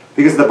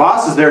 Because the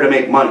boss is there to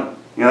make money.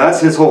 You know,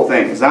 that's his whole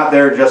thing. He's not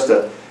there just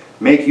to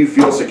make you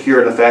feel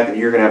secure in the fact that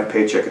you're going to have a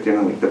paycheck at the end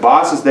of the week. The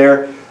boss is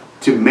there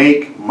to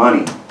make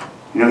money.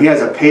 You know, he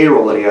has a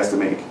payroll that he has to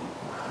make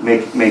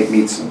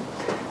meets him.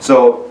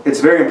 So it's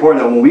very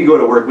important that when we go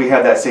to work, we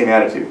have that same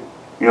attitude.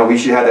 You know, we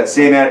should have that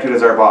same attitude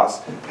as our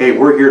boss. Hey,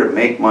 we're here to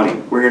make money.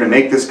 We're here to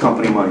make this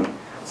company money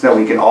so that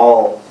we can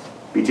all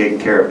be taken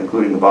care of,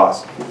 including the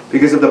boss.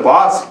 Because if the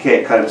boss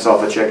can't cut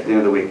himself a check at the end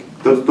of the week,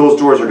 those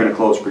doors are going to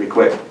close pretty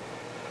quick.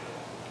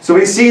 So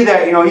we see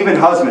that, you know, even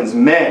husbands,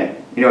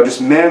 men, you know,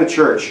 just men in the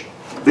church,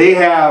 they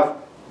have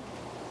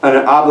an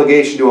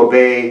obligation to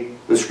obey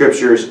the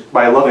Scriptures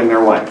by loving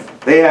their wife.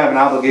 They have an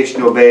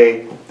obligation to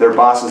obey their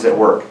bosses at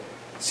work.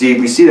 See,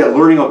 we see that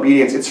learning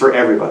obedience, it's for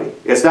everybody.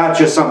 It's not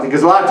just something,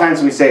 because a lot of times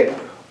when we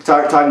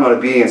talking about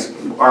obedience,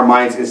 our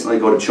minds instantly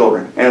go to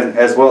children. And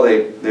as well,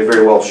 they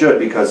very well should,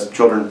 because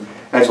children,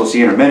 as we'll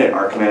see in a minute,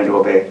 are commanded to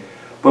obey.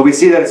 But we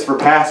see that it's for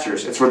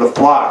pastors, it's for the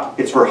flock,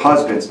 it's for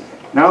husbands.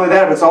 Not only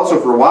that, but it's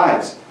also for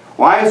wives.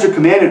 Wives are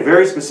commanded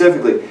very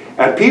specifically.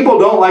 And people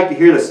don't like to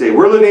hear this today.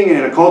 We're living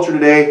in a culture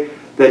today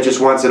that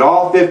just wants it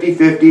all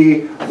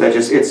 50-50. That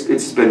just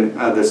it's been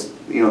this,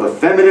 you know, the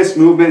feminist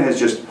movement has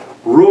just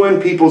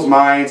ruined people's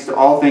minds to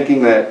all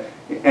thinking that,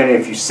 and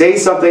if you say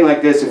something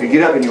like this, if you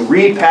get up and you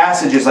read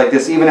passages like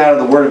this, even out of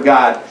the Word of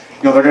God,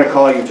 you know, they're going to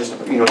call you just,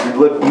 you know,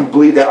 you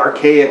believe that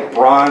archaic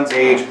Bronze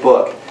Age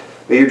book,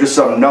 that you're just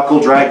some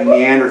knuckle-dragging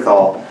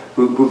Neanderthal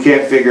who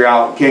can't figure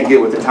out, can't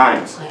get with the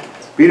times.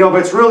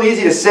 But it's real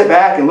easy to sit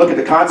back and look at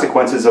the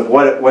consequences of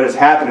what has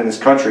happened in this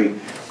country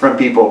from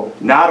people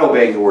not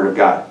obeying the Word of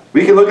God.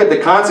 We can look at the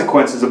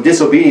consequences of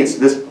disobedience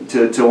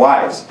to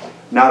wives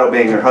not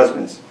obeying their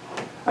husbands.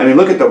 I mean,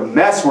 look at the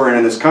mess we're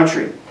in this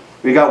country.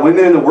 We got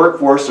women in the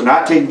workforce, they're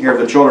not taking care of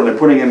the children, they're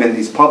putting them in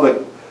these public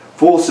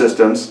school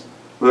systems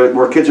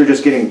where kids are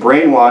just getting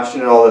brainwashed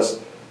and all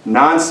this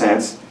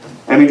nonsense.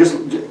 I mean,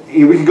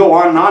 we could go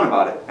on and on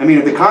about it. I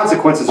mean, the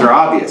consequences are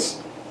obvious.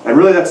 And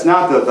really that's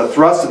not the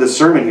thrust of this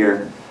sermon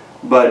here,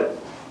 but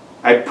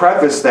I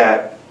preface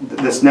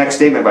this next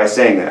statement by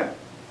saying that.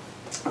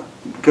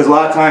 Because a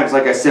lot of times,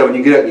 like I said, when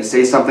you get up and you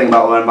say something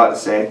about what I'm about to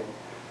say,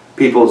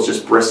 people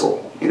just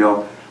bristle,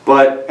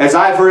 But as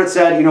I've heard it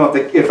said,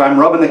 if I'm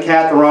rubbing the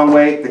cat the wrong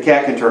way, the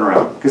cat can turn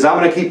around. Because I'm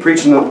going to keep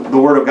preaching the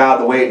Word of God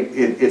the way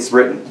it's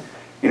written.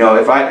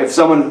 If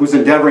someone who's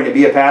endeavoring to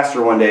be a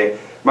pastor one day,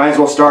 might as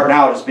well start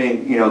now just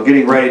being,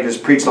 getting ready to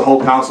just preach the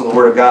whole counsel of the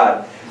Word of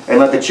God. And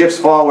let the chips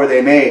fall where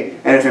they may.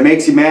 And if it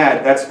makes you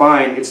mad, that's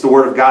fine. It's the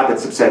Word of God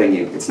that's upsetting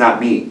you. It's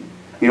not me.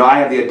 I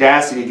have the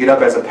audacity to get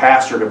up as a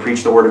pastor to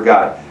preach the Word of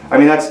God. I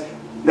mean,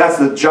 that's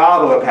the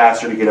job of a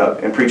pastor, to get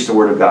up and preach the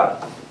Word of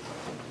God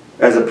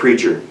as a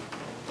preacher.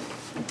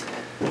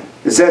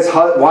 It says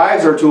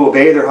wives are to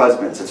obey their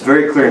husbands. It's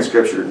very clear in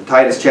Scripture, in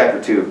Titus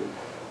chapter 2.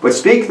 But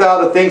speak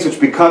thou the things which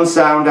become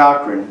sound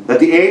doctrine, that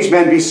the aged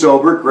men be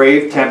sober,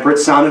 grave, temperate,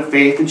 sound in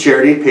faith and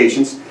charity and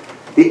patience.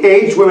 The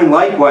aged women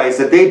likewise,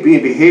 that they be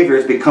in behavior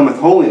as becometh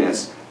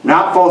holiness,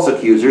 not false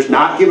accusers,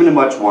 not given to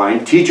much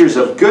wine, teachers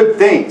of good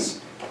things.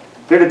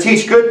 They're to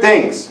teach good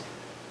things,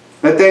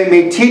 that they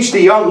may teach the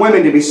young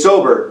women to be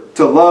sober,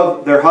 to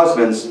love their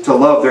husbands, to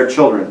love their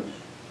children,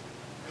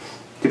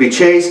 to be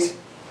chaste,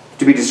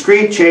 to be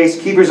discreet,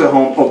 chaste, keepers at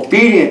home,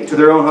 obedient to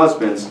their own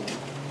husbands,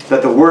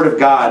 that the word of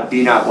God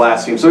be not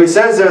blasphemed. So he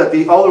says that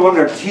the older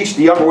women are to teach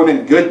the younger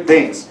women good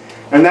things.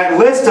 And that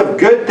list of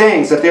good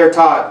things that they are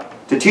taught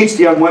to teach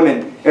the young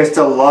women is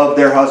to love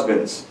their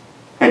husbands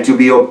and to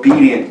be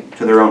obedient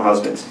to their own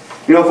husbands.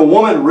 If a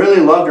woman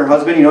really loved her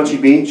husband, you know what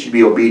she'd be? She'd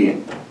be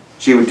obedient.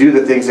 She would do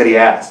the things that he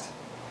asked.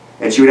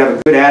 And she would have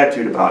a good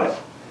attitude about it.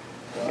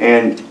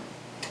 And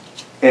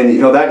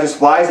that just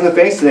flies in the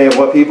face today of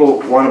what people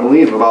want to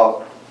believe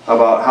about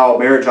how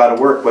marriage ought to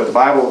work. But the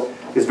Bible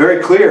is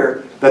very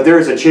clear that there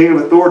is a chain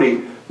of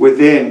authority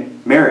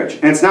within marriage.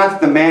 And it's not that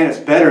the man is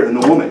better than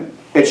the woman.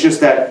 It's just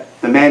that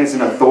the man is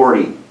an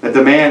authority. That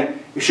the man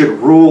should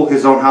rule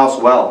his own house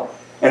well.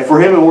 And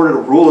for him, in order to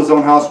rule his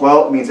own house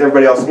well, it means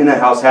everybody else in that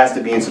house has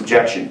to be in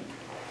subjection.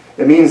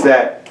 It means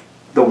that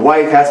the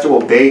wife has to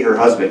obey her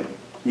husband.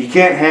 You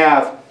can't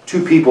have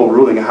two people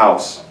ruling a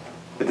house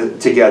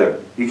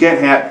together. You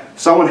can't have,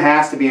 someone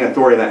has to be an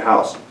authority in that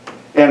house.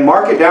 And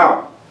mark it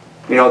down.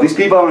 These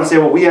people are going to say,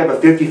 well, we have a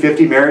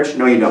 50-50 marriage.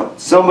 No, you don't.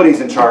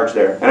 Somebody's in charge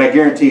there. And I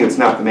guarantee you it's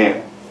not the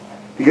man.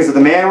 Because if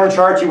the man were in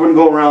charge, he wouldn't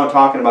go around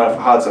talking about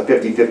how it's a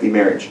 50-50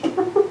 marriage.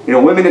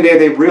 Women today,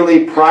 they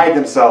really pride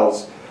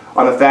themselves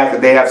on the fact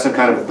that they have some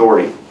kind of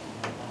authority.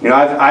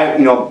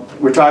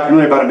 We're talking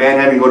earlier about a man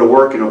having to go to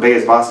work and obey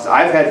his bosses.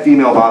 I've had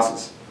female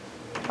bosses.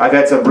 I've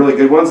had some really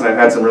good ones, and I've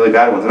had some really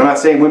bad ones. And I'm not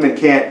saying women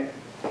can't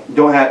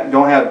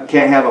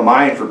have a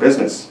mind for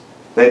business.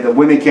 The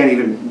women can't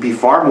even be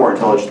far more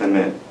intelligent than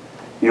men.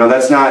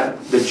 That's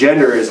not, the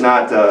gender is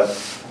not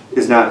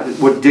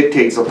what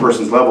dictates a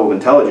person's level of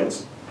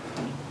intelligence.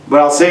 But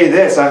I'll say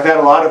this, I've had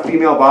a lot of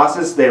female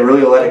bosses, they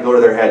really let it go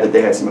to their head that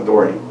they had some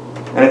authority.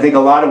 And I think a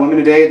lot of women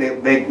today,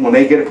 when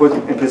they get put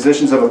in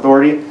positions of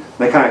authority,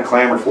 they kind of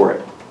clamor for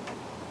it.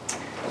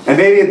 And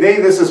maybe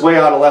this is way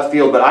out of left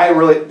field, but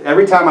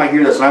every time I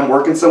hear this, when I'm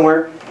working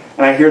somewhere,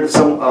 and I hear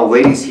some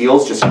lady's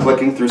heels just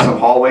clicking through some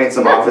hallway in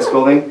some office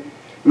building,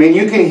 I mean,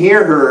 you can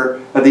hear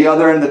her at the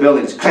other end of the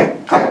building, just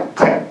clank, clank,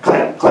 clank,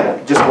 clank,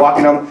 clank, just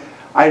walking down.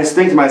 I just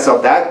think to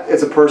myself, that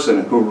is a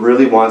person who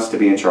really wants to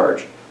be in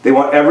charge. They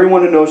want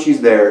everyone to know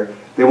she's there.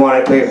 They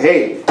want to say,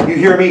 hey, you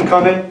hear me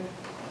coming?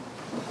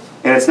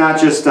 And it's not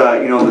just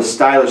the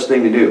stylish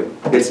thing to do.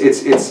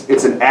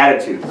 It's an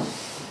attitude.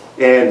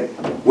 And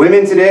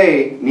women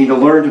today need to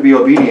learn to be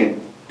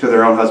obedient to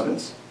their own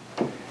husbands.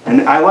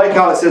 And I like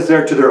how it says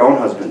there, to their own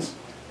husbands.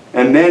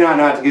 And men ought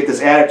not to get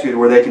this attitude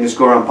where they can just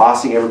go around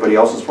bossing everybody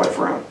else's wife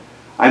around.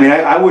 I mean,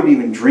 I wouldn't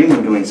even dream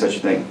of doing such a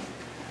thing.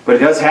 But it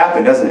does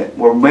happen, doesn't it?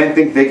 Where men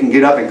think they can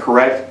get up and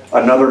correct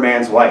another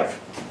man's wife.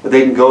 That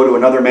they can go to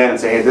another man and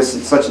say, hey, this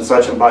is such and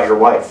such about your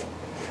wife.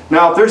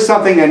 Now, if there's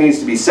something that needs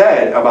to be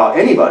said about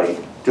anybody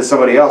to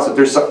somebody else, if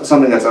there's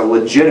something that's a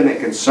legitimate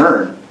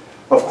concern,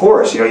 of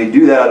course, you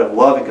do that out of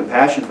love and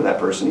compassion for that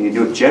person, and you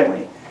do it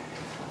gently.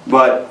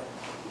 But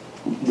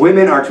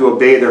women are to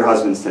obey their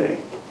husbands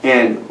today.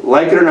 And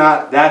like it or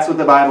not, that's what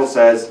the Bible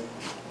says,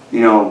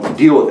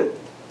 deal with it.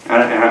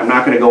 And I'm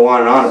not going to go on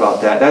and on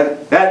about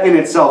that. That in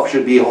itself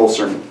should be a whole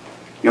sermon.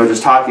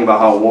 Just talking about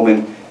how a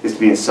woman is to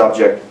be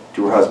subject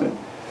to her husband.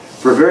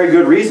 For very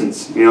good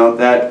reasons,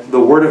 that the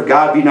word of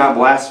God be not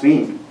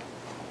blasphemed.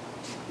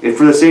 And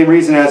for the same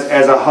reason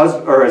as a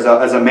husband or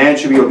as a man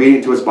should be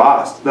obedient to his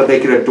boss, that they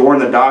could adorn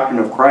the doctrine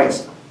of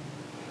Christ.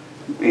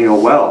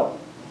 Well.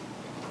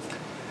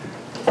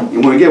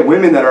 when we get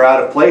women that are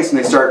out of place and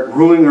they start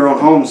ruling their own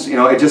homes,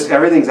 it just,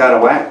 everything's out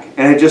of whack.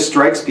 And it just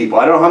strikes people.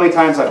 I don't know how many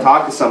times I've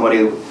talked to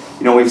somebody,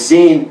 we've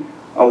seen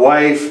a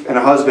wife and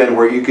a husband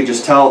where you could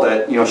just tell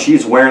that,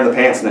 she's wearing the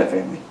pants in that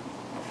family.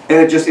 And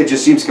it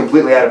just seems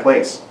completely out of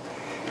place.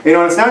 And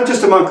it's not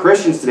just among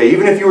Christians today.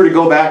 Even if you were to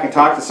go back and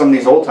talk to some of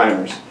these old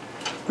timers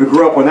who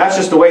grew up when that's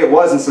just the way it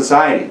was in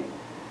society.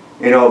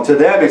 To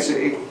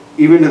them,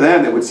 even to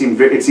them, it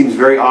seems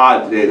very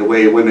odd today the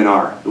way women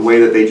are, the way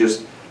that they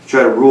just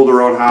try to rule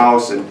their own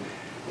house. And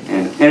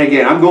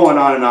again, I'm going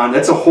on and on.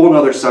 That's a whole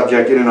other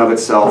subject in and of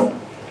itself.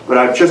 But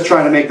I'm just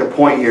trying to make the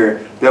point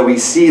here that we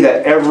see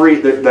that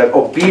that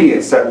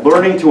obedience, that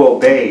learning to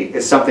obey,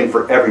 is something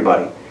for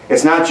everybody.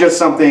 It's not just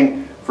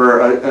something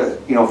for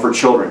for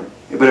children,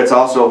 but it's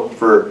also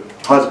for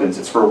husbands.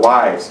 It's for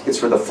wives. It's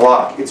for the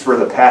flock. It's for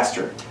the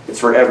pastor. It's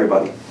for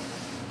everybody.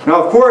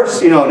 Now, of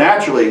course,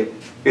 naturally,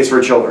 it's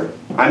for children.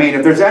 I mean,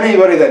 if there's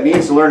anybody that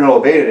needs to learn to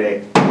obey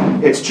today,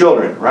 it's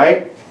children,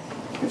 right?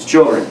 It's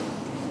children.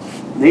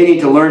 They need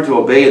to learn to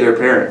obey their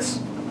parents.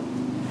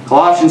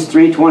 Colossians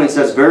 3:20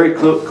 says very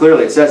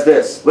clearly, it says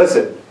this,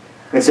 listen,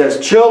 it says,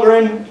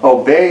 "Children,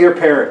 obey your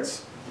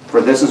parents,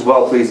 for this is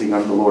well-pleasing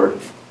unto the Lord."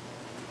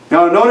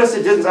 Now notice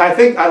it didn't,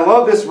 I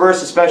love this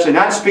verse especially,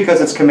 not just because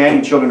it's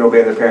commanding children to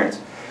obey their parents,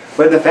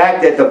 but the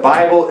fact that the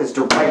Bible is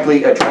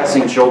directly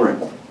addressing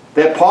children.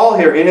 That Paul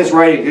here in his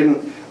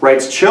writing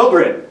writes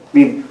children. I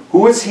mean,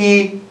 who is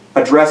he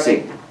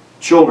addressing?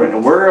 Children.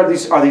 And where are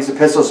these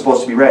epistles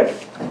supposed to be read?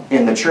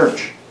 In the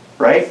church,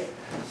 right?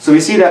 So we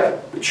see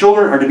that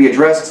children are to be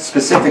addressed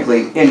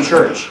specifically in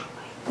church.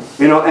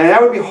 And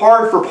that would be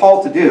hard for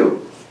Paul to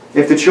do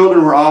if the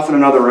children were off in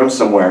another room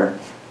somewhere,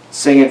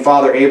 singing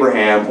Father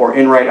Abraham, or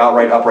in right,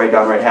 outright, upright,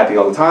 downright, happy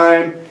all the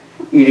time,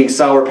 eating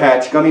Sour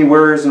Patch gummy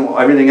worms and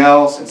everything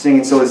else, and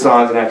singing silly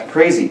songs and acting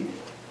crazy.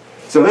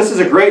 So this is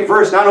a great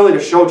verse, not only to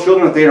show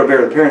children that they obey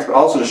their parents, but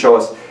also to show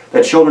us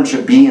that children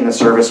should be in the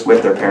service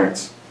with their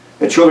parents.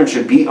 That children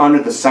should be under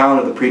the sound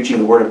of the preaching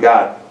of the Word of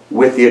God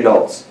with the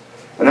adults.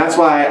 And that's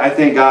why I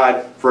thank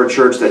God for a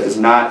church that does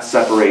not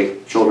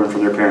separate children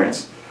from their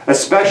parents.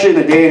 Especially in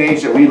the day and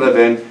age that we live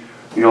in,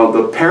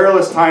 the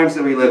perilous times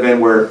that we live in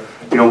where,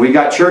 we've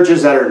got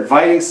churches that are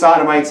inviting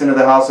sodomites into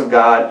the house of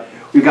God.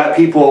 We've got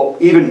people,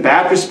 even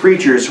Baptist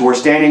preachers, who are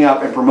standing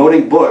up and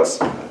promoting books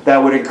that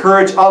would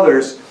encourage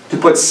others to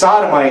put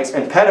sodomites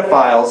and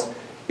pedophiles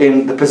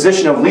in the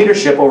position of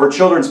leadership over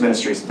children's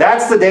ministries.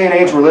 That's the day and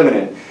age we're living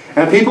in.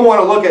 And people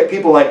want to look at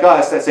people like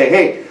us that say,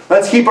 hey,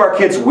 let's keep our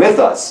kids with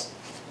us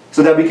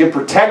so that we can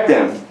protect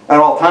them at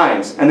all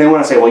times. And they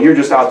want to say, well, you're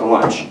just out to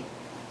lunch.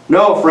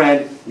 No,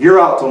 friend, you're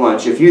out to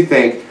lunch if you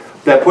think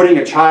that putting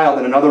a child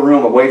in another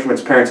room away from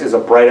its parents is a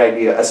bright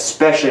idea,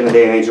 especially in the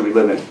day and age that we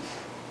live in.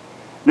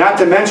 Not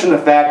to mention the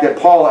fact that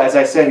Paul, as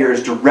I said here,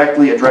 is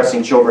directly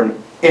addressing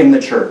children in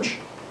the church.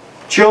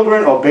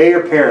 Children, obey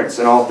your parents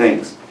in all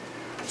things.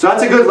 So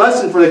that's a good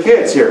lesson for the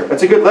kids here.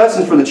 That's a good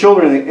lesson for the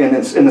children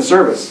in the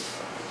service.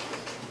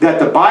 That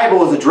the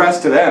Bible is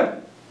addressed to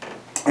them.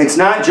 It's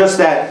not just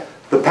that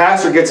the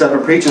pastor gets up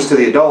and preaches to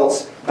the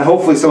adults, and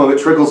hopefully some of it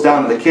trickles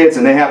down to the kids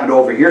and they happen to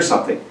overhear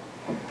something.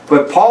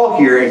 But Paul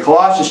here in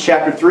Colossians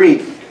chapter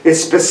 3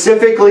 is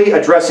specifically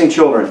addressing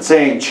children,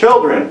 saying,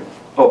 children,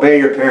 obey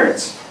your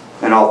parents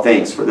in all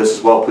things, for this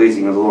is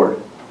well-pleasing of the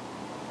Lord.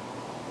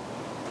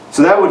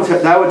 So that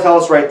would tell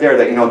us right there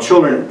that,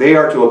 children, they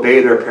are to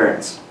obey their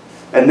parents.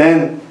 And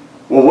then,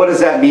 well, what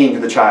does that mean to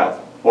the child?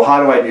 Well,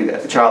 how do I do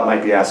that? The child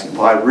might be asking,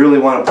 well, I really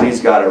want to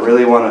please God. I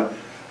really want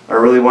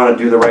to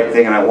do the right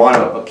thing, and I want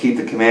to keep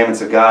the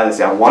commandments of God. They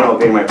say, I want to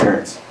obey my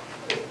parents.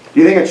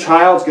 Do you think a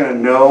child's going to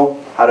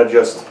know how to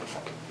just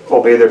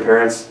obey their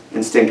parents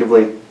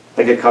instinctively,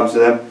 like it comes to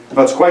them?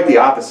 No, it's quite the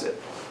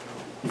opposite.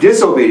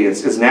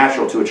 Disobedience is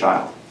natural to a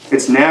child.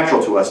 It's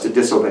natural to us to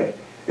disobey.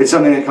 It's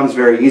something that comes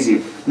very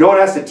easy. No one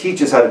has to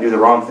teach us how to do the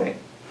wrong thing.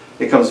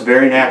 It comes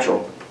very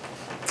natural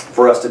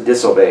for us to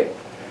disobey.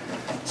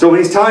 So when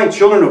he's telling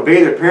children to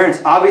obey their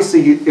parents,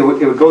 obviously it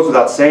goes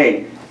without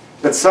saying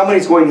that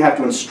somebody's going to have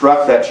to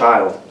instruct that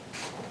child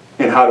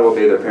in how to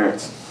obey their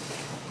parents.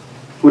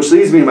 Which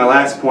leads me to my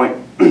last point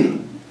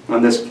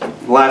on this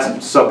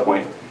last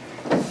sub-point,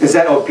 is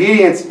that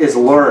obedience is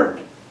learned.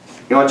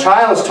 A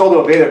child is told to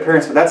obey their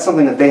parents, but that's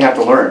something that they have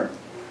to learn.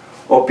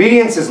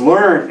 Obedience is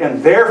learned,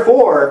 and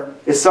therefore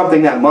is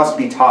something that must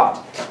be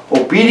taught.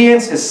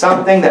 Obedience is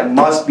something that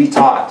must be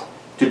taught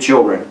to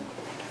children.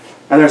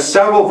 And there's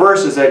several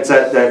verses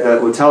that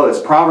would tell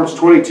us. Proverbs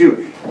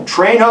 22,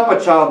 train up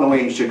a child in the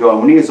way he should go, and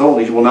when he is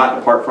old, he will not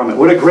depart from it.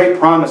 What a great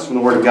promise from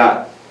the Word of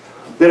God.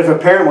 That if a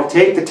parent will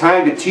take the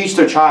time to teach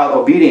their child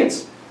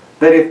obedience,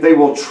 that if they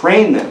will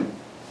train them,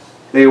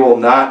 they will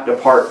not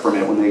depart from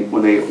it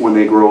when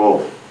they grow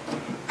old.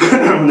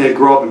 When they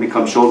grow up and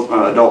become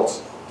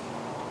adults.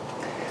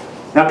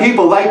 Now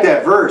people like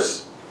that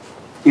verse,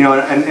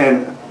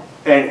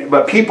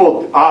 but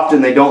people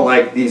often they don't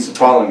like these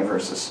following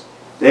verses.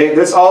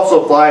 This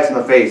also flies in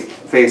the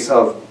face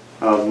of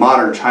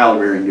modern child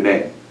rearing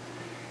today.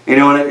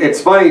 And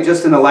it's funny,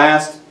 just in the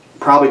last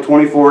probably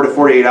 24 to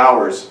 48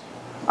 hours,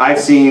 I've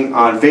seen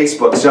on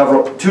Facebook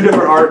two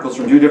different articles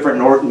from two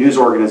different news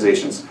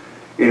organizations,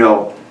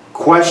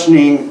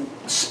 questioning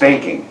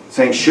spanking,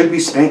 saying, should we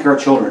spank our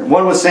children?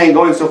 One was saying,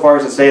 going so far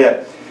as to say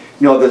that,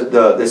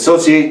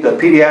 the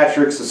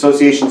Pediatrics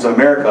Associations of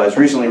America has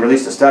recently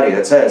released a study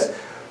that says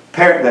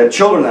that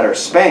children that are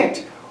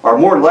spanked are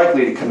more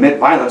likely to commit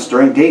violence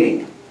during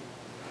dating.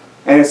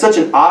 And it's such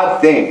an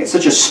odd thing. It's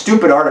such a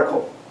stupid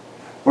article.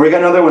 Or we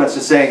got another one that's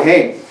just saying,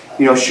 hey,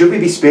 should we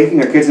be spanking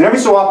our kids? And every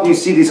so often you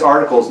see these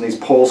articles and these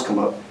polls come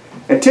up.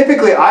 And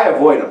typically I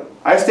avoid them.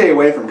 I stay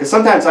away from them because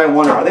sometimes I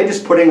wonder, are they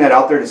just putting that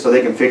out there just so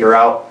they can figure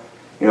out,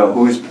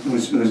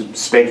 who's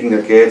spanking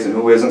their kids and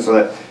who isn't, so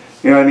that,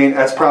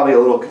 that's probably a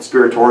little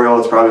conspiratorial.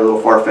 It's probably a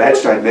little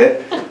far-fetched, I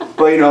admit.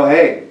 But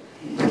hey,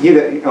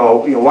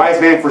 wise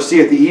man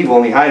foreseeth the evil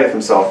and he hideth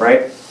himself,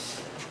 right?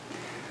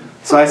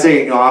 So I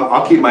say,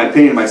 I'll keep my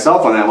opinion to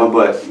myself on that one,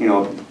 but,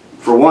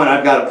 for one,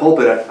 I've got a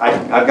pulpit,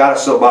 I've got a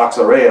soapbox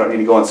already. I don't need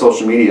to go on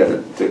social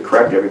media to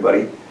correct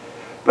everybody.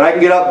 But I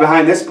can get up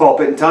behind this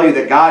pulpit and tell you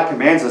that God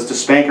commands us to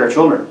spank our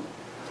children.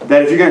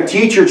 That if you're going to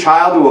teach your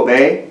child to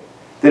obey,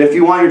 that if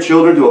you want your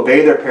children to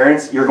obey their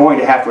parents, you're going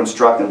to have to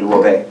instruct them to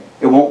obey.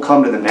 It won't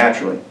come to them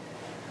naturally.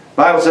 The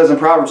Bible says in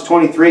Proverbs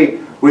 23,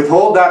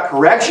 withhold not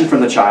correction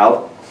from the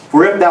child,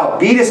 for if thou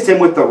beatest him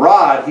with the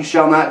rod, he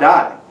shall not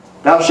die.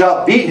 Thou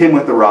shalt beat him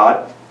with the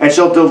rod, and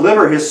shalt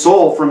deliver his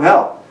soul from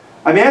hell.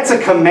 I mean, that's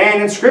a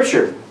command in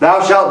Scripture.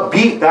 Thou shalt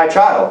beat thy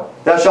child.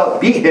 Thou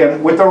shalt beat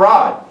him with the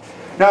rod.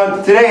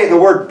 Now, today, the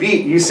word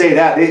beat, you say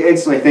that, they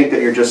instantly think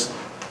that you're just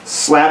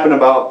slapping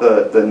about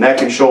the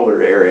neck and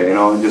shoulder area,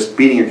 and just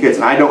beating your kids.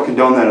 And I don't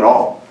condone that at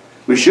all.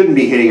 We shouldn't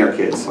be hitting our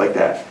kids like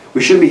that. We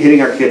shouldn't be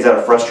hitting our kids out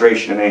of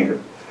frustration and anger.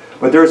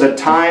 But there's a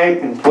time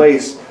and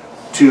place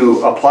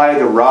to apply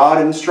the rod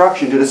and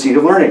instruction to the seed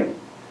of learning.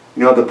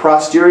 The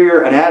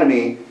posterior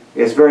anatomy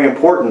is very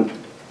important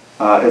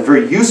and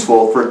very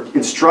useful for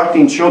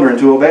instructing children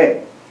to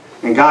obey.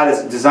 And God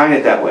has designed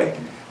it that way.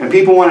 And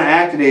people want to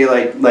act today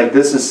like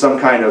this is some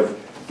kind of,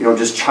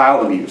 just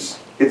child abuse.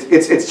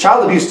 It's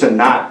child abuse to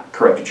not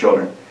correct your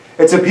children.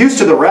 It's abuse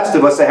to the rest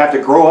of us that have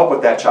to grow up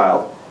with that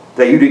child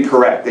that you didn't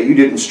correct, that you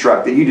didn't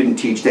instruct, that you didn't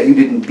teach, that you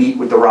didn't beat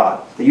with the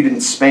rod, that you didn't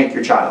spank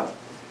your child.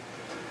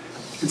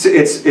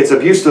 It's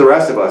abuse to the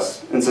rest of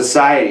us in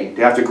society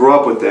to have to grow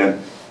up with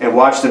them and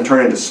watch them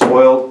turn into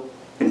spoiled,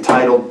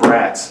 entitled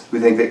brats who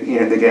think that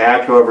they can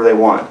act however they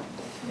want.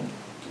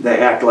 They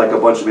act like a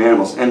bunch of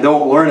animals and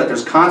don't learn that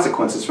there's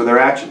consequences for their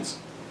actions.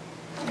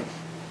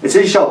 It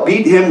says you shall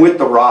beat him with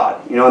the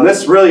rod. And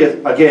this really,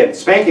 again,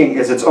 spanking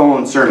is its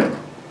own sermon.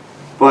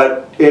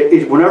 But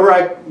whenever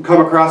I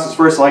come across this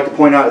verse, I like to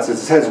point out it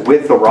says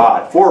with the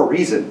rod for a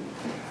reason.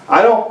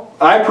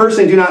 I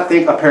personally do not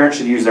think a parent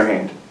should use their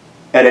hand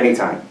at any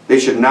time. They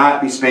should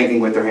not be spanking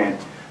with their hand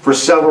for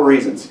several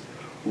reasons.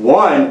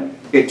 One,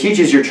 it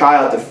teaches your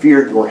child to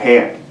fear your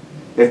hand.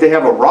 If they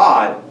have a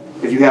rod,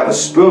 if you have a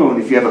spoon,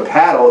 if you have a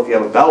paddle, if you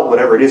have a belt,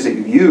 whatever it is that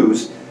you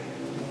use,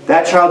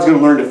 that child's going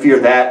to learn to fear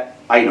that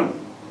item.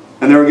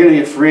 And they're going to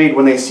get afraid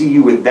when they see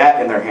you with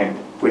that in their hand,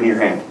 in your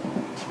hand.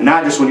 And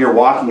not just when you're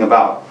walking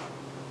about.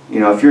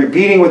 If you're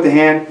beating with the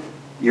hand,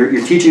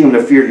 you're teaching them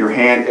to fear your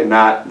hand and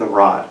not the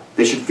rod.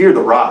 They should fear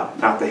the rod,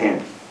 not the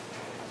hand.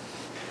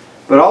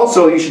 But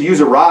also, you should use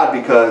a rod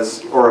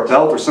or a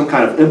belt or some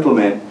kind of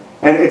implement.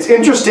 And it's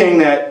interesting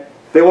that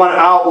they want to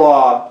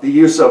outlaw the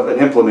use of an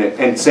implement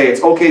and say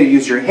it's okay to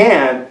use your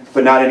hand,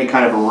 but not any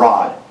kind of a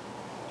rod.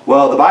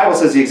 Well, the Bible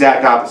says the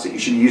exact opposite. You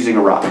should be using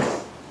a rod,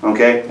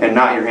 okay, and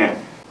not your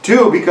hand.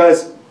 Two,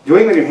 because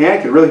doing it with your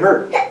hand could really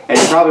hurt, and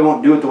you probably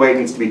won't do it the way it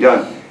needs to be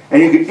done.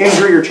 And you could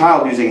injure your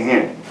child using a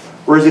hand.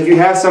 Whereas if you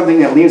have something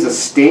that leaves a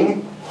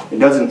sting, it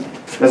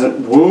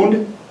doesn't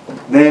wound,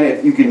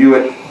 then you can do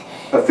it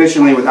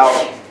efficiently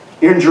without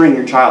injuring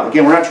your child.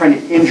 Again, we're not trying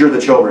to injure the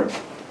children,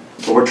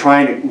 but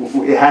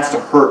it has to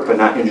hurt but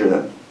not injure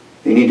them.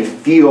 They need to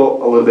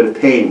feel a little bit of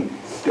pain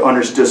to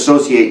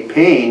associate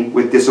pain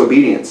with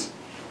disobedience.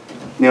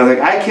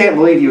 I can't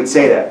believe you would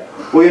say that.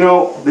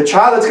 Well, the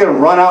child that's going to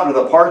run out into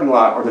the parking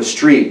lot or the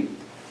street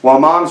while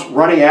mom's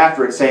running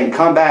after it saying,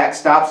 come back,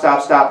 stop,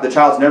 stop, stop, the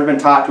child's never been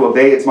taught to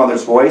obey its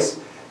mother's voice,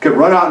 could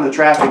run out into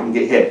traffic and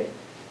get hit.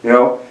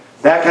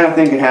 That kind of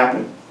thing can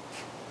happen.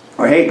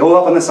 Or, hey, go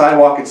up on the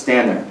sidewalk and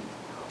stand there.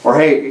 Or,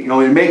 hey,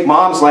 it'd make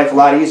mom's life a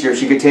lot easier if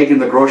she could take it in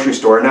the grocery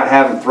store and not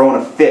have him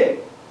throwing a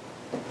fit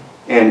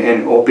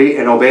and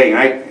obeying.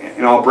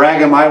 I'll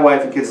brag on my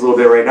wife and kids a little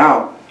bit right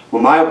now.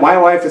 Well, my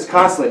wife is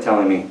constantly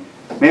telling me,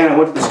 man, I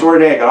went to the store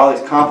today, I got all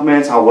these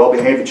compliments, how well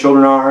behaved the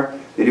children are,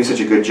 they do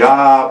such a good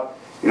job.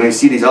 You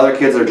see these other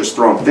kids that are just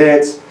throwing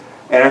fits.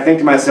 And I think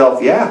to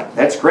myself, yeah,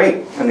 that's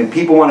great.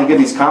 People want to give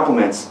these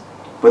compliments,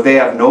 but they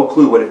have no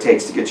clue what it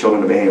takes to get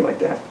children to behave like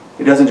that.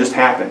 It doesn't just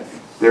happen.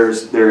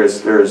 There's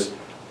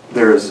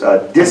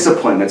a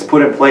discipline that's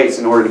put in place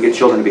in order to get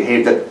children to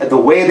behave the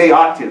way they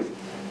ought to.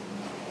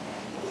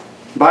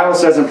 The Bible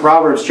says in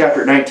Proverbs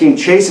chapter 19,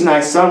 chasten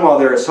thy son while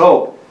there is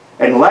hope,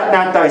 and let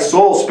not thy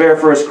soul spare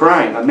for his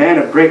crying. A man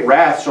of great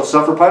wrath shall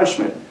suffer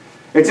punishment.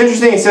 It's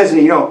interesting, he says,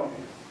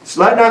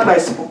 So let not thy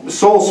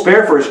soul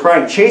spare for his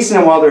crying. Chasten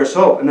him while there is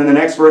hope. And then the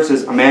next verse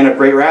is, a man of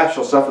great wrath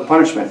shall suffer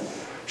punishment.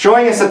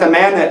 Showing us that the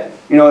man that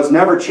is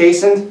never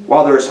chastened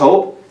while there is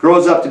hope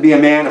grows up to be a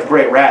man of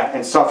great wrath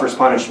and suffers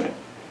punishment.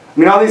 I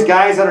mean, all these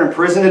guys that are in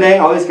prison today,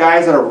 all these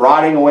guys that are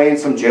rotting away in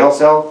some jail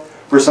cell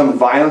for some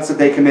violence that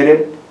they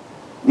committed,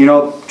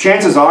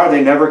 chances are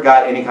they never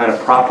got any kind of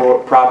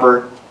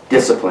proper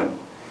discipline.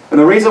 And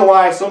the reason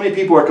why so many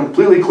people are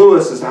completely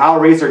clueless as to how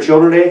to raise their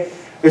children today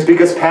is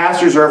because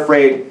pastors are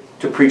afraid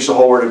to preach the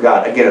whole Word of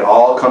God. Again, it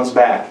all comes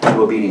back to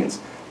obedience.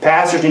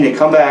 Pastors need to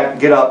come back,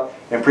 get up,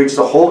 and preach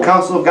the whole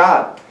counsel of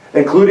God,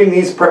 including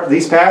these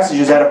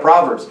passages out of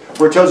Proverbs,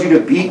 where it tells you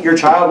to beat your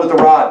child with a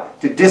rod,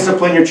 to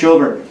discipline your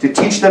children, to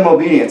teach them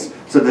obedience,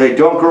 so that they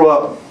don't grow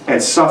up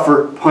and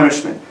suffer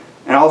punishment.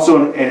 And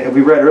also, and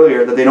we read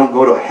earlier, that they don't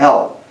go to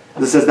hell.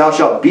 It says, thou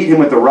shalt beat him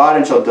with the rod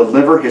and shalt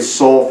deliver his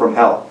soul from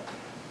hell.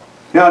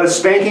 Now, is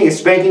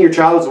spanking your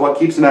child is what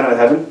keeps them out of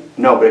heaven?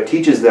 No, but it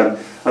teaches them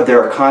that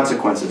there are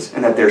consequences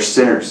and that they're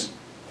sinners.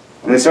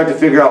 And they start to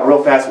figure out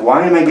real fast,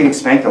 why am I getting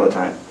spanked all the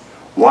time?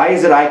 Why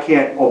is it I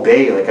can't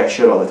obey like I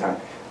should all the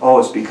time? Oh,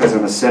 it's because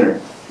I'm a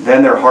sinner.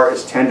 Then their heart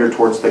is tender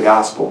towards the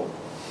gospel.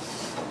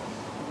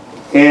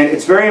 And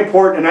it's very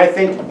important, and I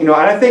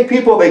think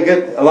people,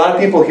 a lot of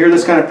people hear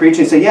this kind of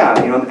preaching and say,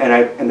 yeah,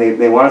 and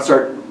they want to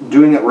start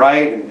doing it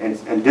right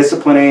and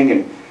disciplining,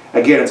 and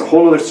again, it's a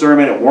whole other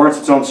sermon, it warrants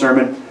its own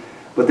sermon,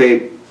 but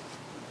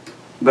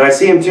I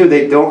see them too,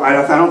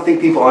 I don't think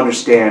people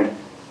understand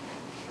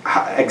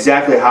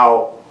exactly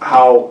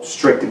how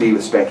strict to be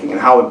with spanking and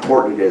how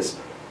important it is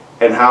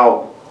and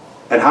how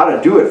to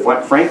do it,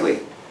 frankly.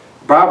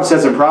 The Bible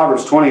says in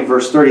Proverbs 20,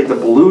 verse 30, the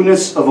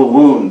blueness of a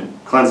wound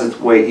cleanseth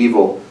away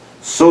evil,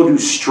 so do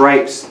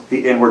stripes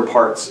the inward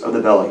parts of the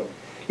belly.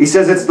 He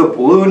says it's the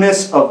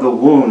blueness of the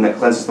wound that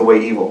cleanses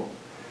away evil.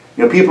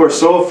 People are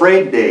so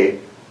afraid today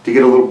to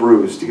get a little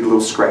bruise, to get a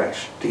little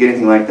scratch, to get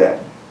anything like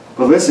that.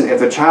 But listen, if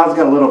the child's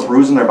got a little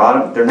bruise in their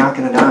bottom, they're not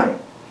going to die.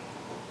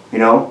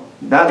 Not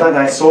let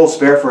thy soul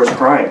spare for his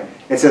crying.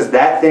 It says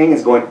that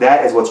is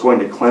what's going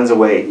to cleanse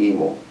away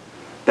evil.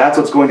 That's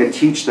what's going to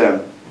teach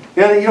them.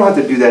 You don't have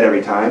to do that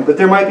every time, but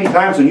there might be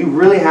times when you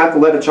really have to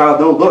let a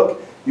child know,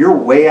 look, you're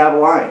way out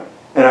of line,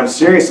 and I'm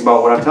serious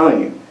about what I'm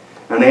telling you.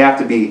 And they have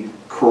to be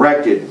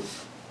corrected,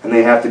 and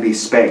they have to be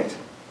spanked.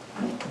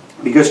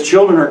 Because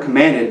children are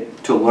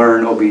commanded to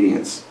learn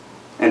obedience.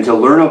 And to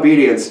learn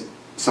obedience,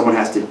 someone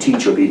has to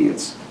teach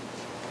obedience.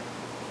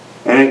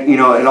 And it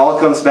all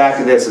comes back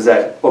to this, is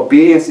that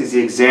obedience is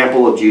the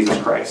example of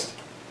Jesus Christ.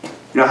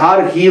 How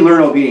did he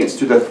learn obedience?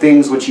 Through the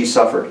things which he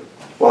suffered.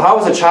 Well, how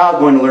is a child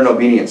going to learn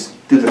obedience?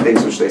 Through the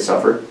things which they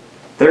suffered.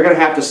 They're going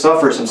to have to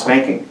suffer some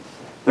spanking.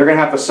 They're going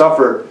to have to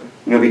suffer,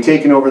 be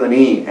taken over the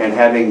knee and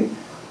having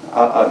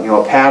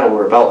a paddle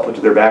or a belt put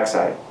to their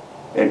backside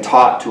and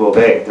taught to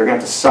obey. They're going to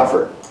have to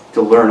suffer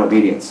to learn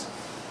obedience.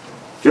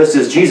 Just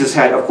as Jesus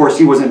had, of course,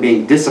 he wasn't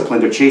being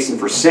disciplined or chastened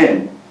for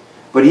sin,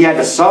 but he had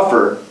to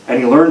suffer, and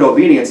he learned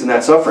obedience in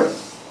that suffering.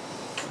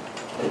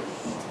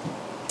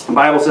 The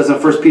Bible says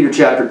in 1 Peter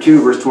chapter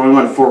 2, verse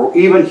 21, for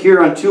even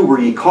hereunto were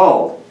ye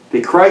called,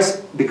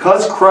 because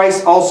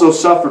Christ also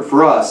suffered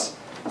for us,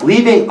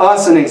 leaving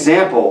us an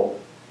example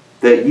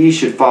that ye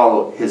should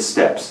follow his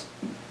steps.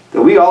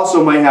 That we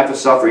also might have to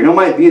suffer. It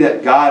might be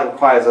that God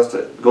requires us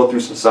to go through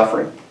some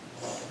suffering.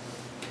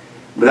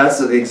 But that's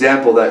the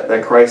example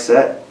that Christ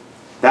set.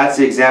 That's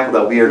the example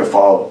that we are to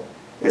follow.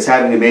 Is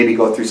having to maybe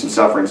go through some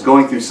sufferings,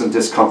 going through some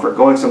discomfort,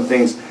 going some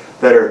things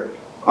that are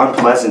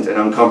unpleasant and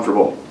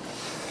uncomfortable.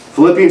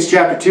 Philippians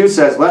chapter 2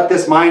 says, let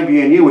this mind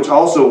be in you, which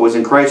also was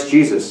in Christ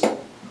Jesus,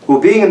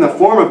 who being in the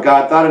form of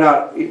God, thought it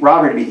not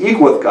robbery to be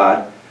equal with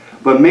God,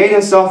 but made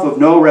himself of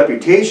no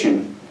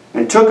reputation,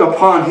 and took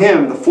upon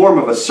him the form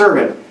of a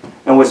servant,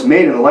 and was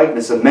made in the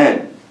likeness of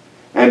men.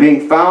 And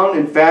being found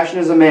in fashion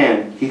as a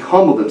man, he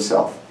humbled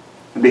himself,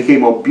 and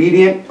became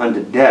obedient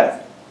unto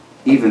death,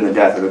 even the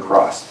death of the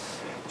cross.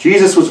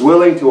 Jesus was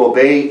willing to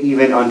obey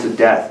even unto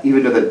death,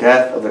 even to the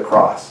death of the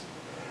cross.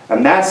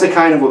 And that's the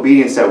kind of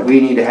obedience that we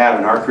need to have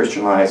in our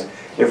Christian lives.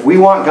 If we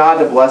want God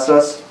to bless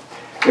us,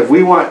 if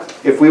we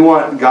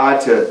want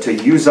God to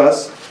use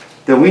us,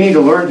 then we need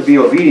to learn to be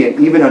obedient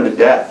even unto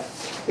death.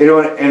 And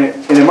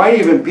it might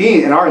even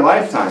be in our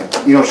lifetime.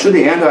 Should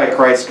the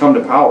Antichrist come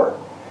to power,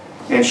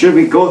 and should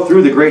we go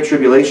through the Great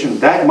Tribulation,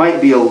 that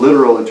might be a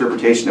literal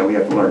interpretation that we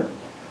have to learn.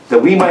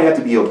 That we might have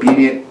to be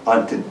obedient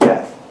unto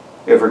death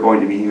if we're going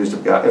to be used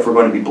of God, if we're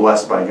going to be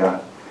blessed by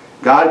God.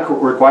 God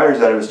requires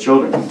that of his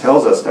children. He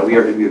tells us that we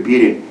are to be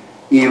obedient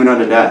even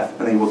unto death,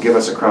 and he will give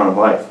us a crown of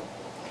life.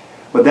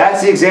 But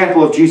that's the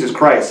example of Jesus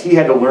Christ. He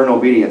had to learn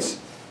obedience,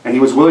 and he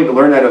was willing to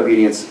learn that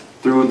obedience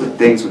through the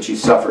things which he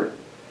suffered.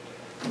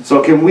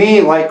 So can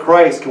we, like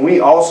Christ, can we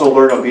also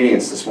learn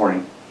obedience this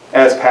morning?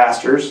 As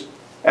pastors,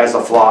 as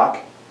a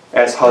flock,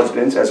 as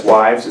husbands, as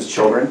wives, as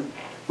children.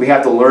 We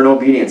have to learn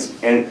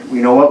obedience. And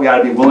you know what? We got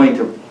to be willing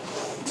to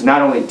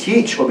not only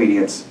teach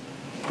obedience,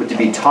 but to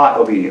be taught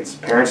obedience.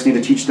 Parents need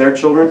to teach their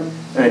children.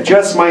 And it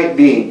just might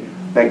be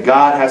that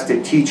God has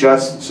to teach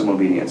us some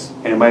obedience.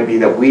 And it might be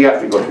that we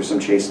have to go through some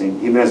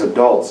chastening, even as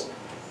adults,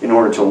 in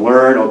order to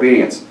learn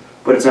obedience.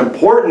 But it's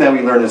important that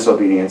we learn this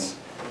obedience,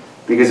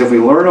 because if we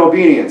learn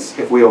obedience,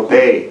 if we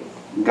obey,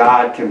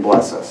 God can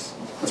bless us.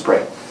 Let's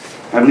pray.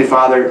 Heavenly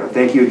Father,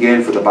 thank you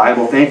again for the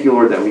Bible. Thank you,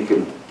 Lord, that we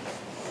can,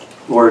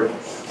 Lord,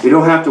 we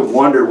don't have to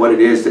wonder what it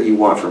is that you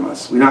want from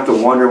us. We don't have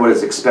to wonder what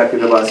is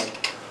expected of us,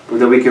 but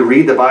that we can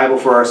read the Bible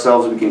for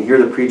ourselves, we can hear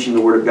the preaching of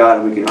the Word of God,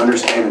 and we can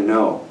understand and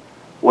know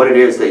what it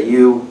is that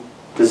you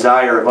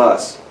desire of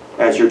us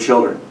as your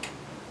children.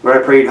 Lord,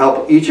 I pray you'd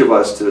help each of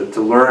us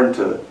to learn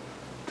to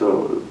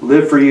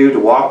live for you, to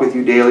walk with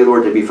you daily,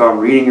 Lord, to be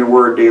found reading your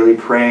Word daily,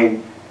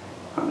 praying,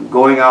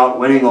 going out,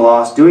 winning the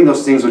lost, doing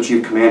those things which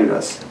you've commanded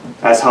us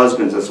as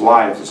husbands, as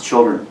wives, as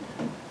children,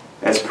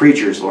 as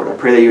preachers, Lord. I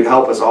pray that you'd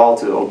help us all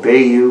to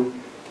obey you,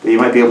 that you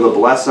might be able to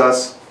bless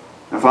us.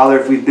 And Father,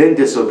 if we've been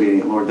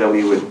disobedient, Lord, that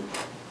we would,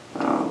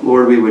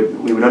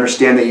 we would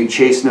understand that you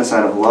chasten us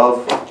out of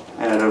love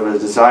and out of a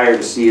desire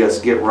to see us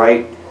get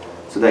right,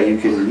 so that you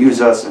can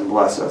use us and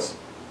bless us.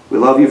 We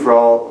love you for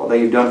all that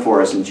you've done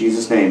for us. In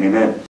Jesus' name, amen.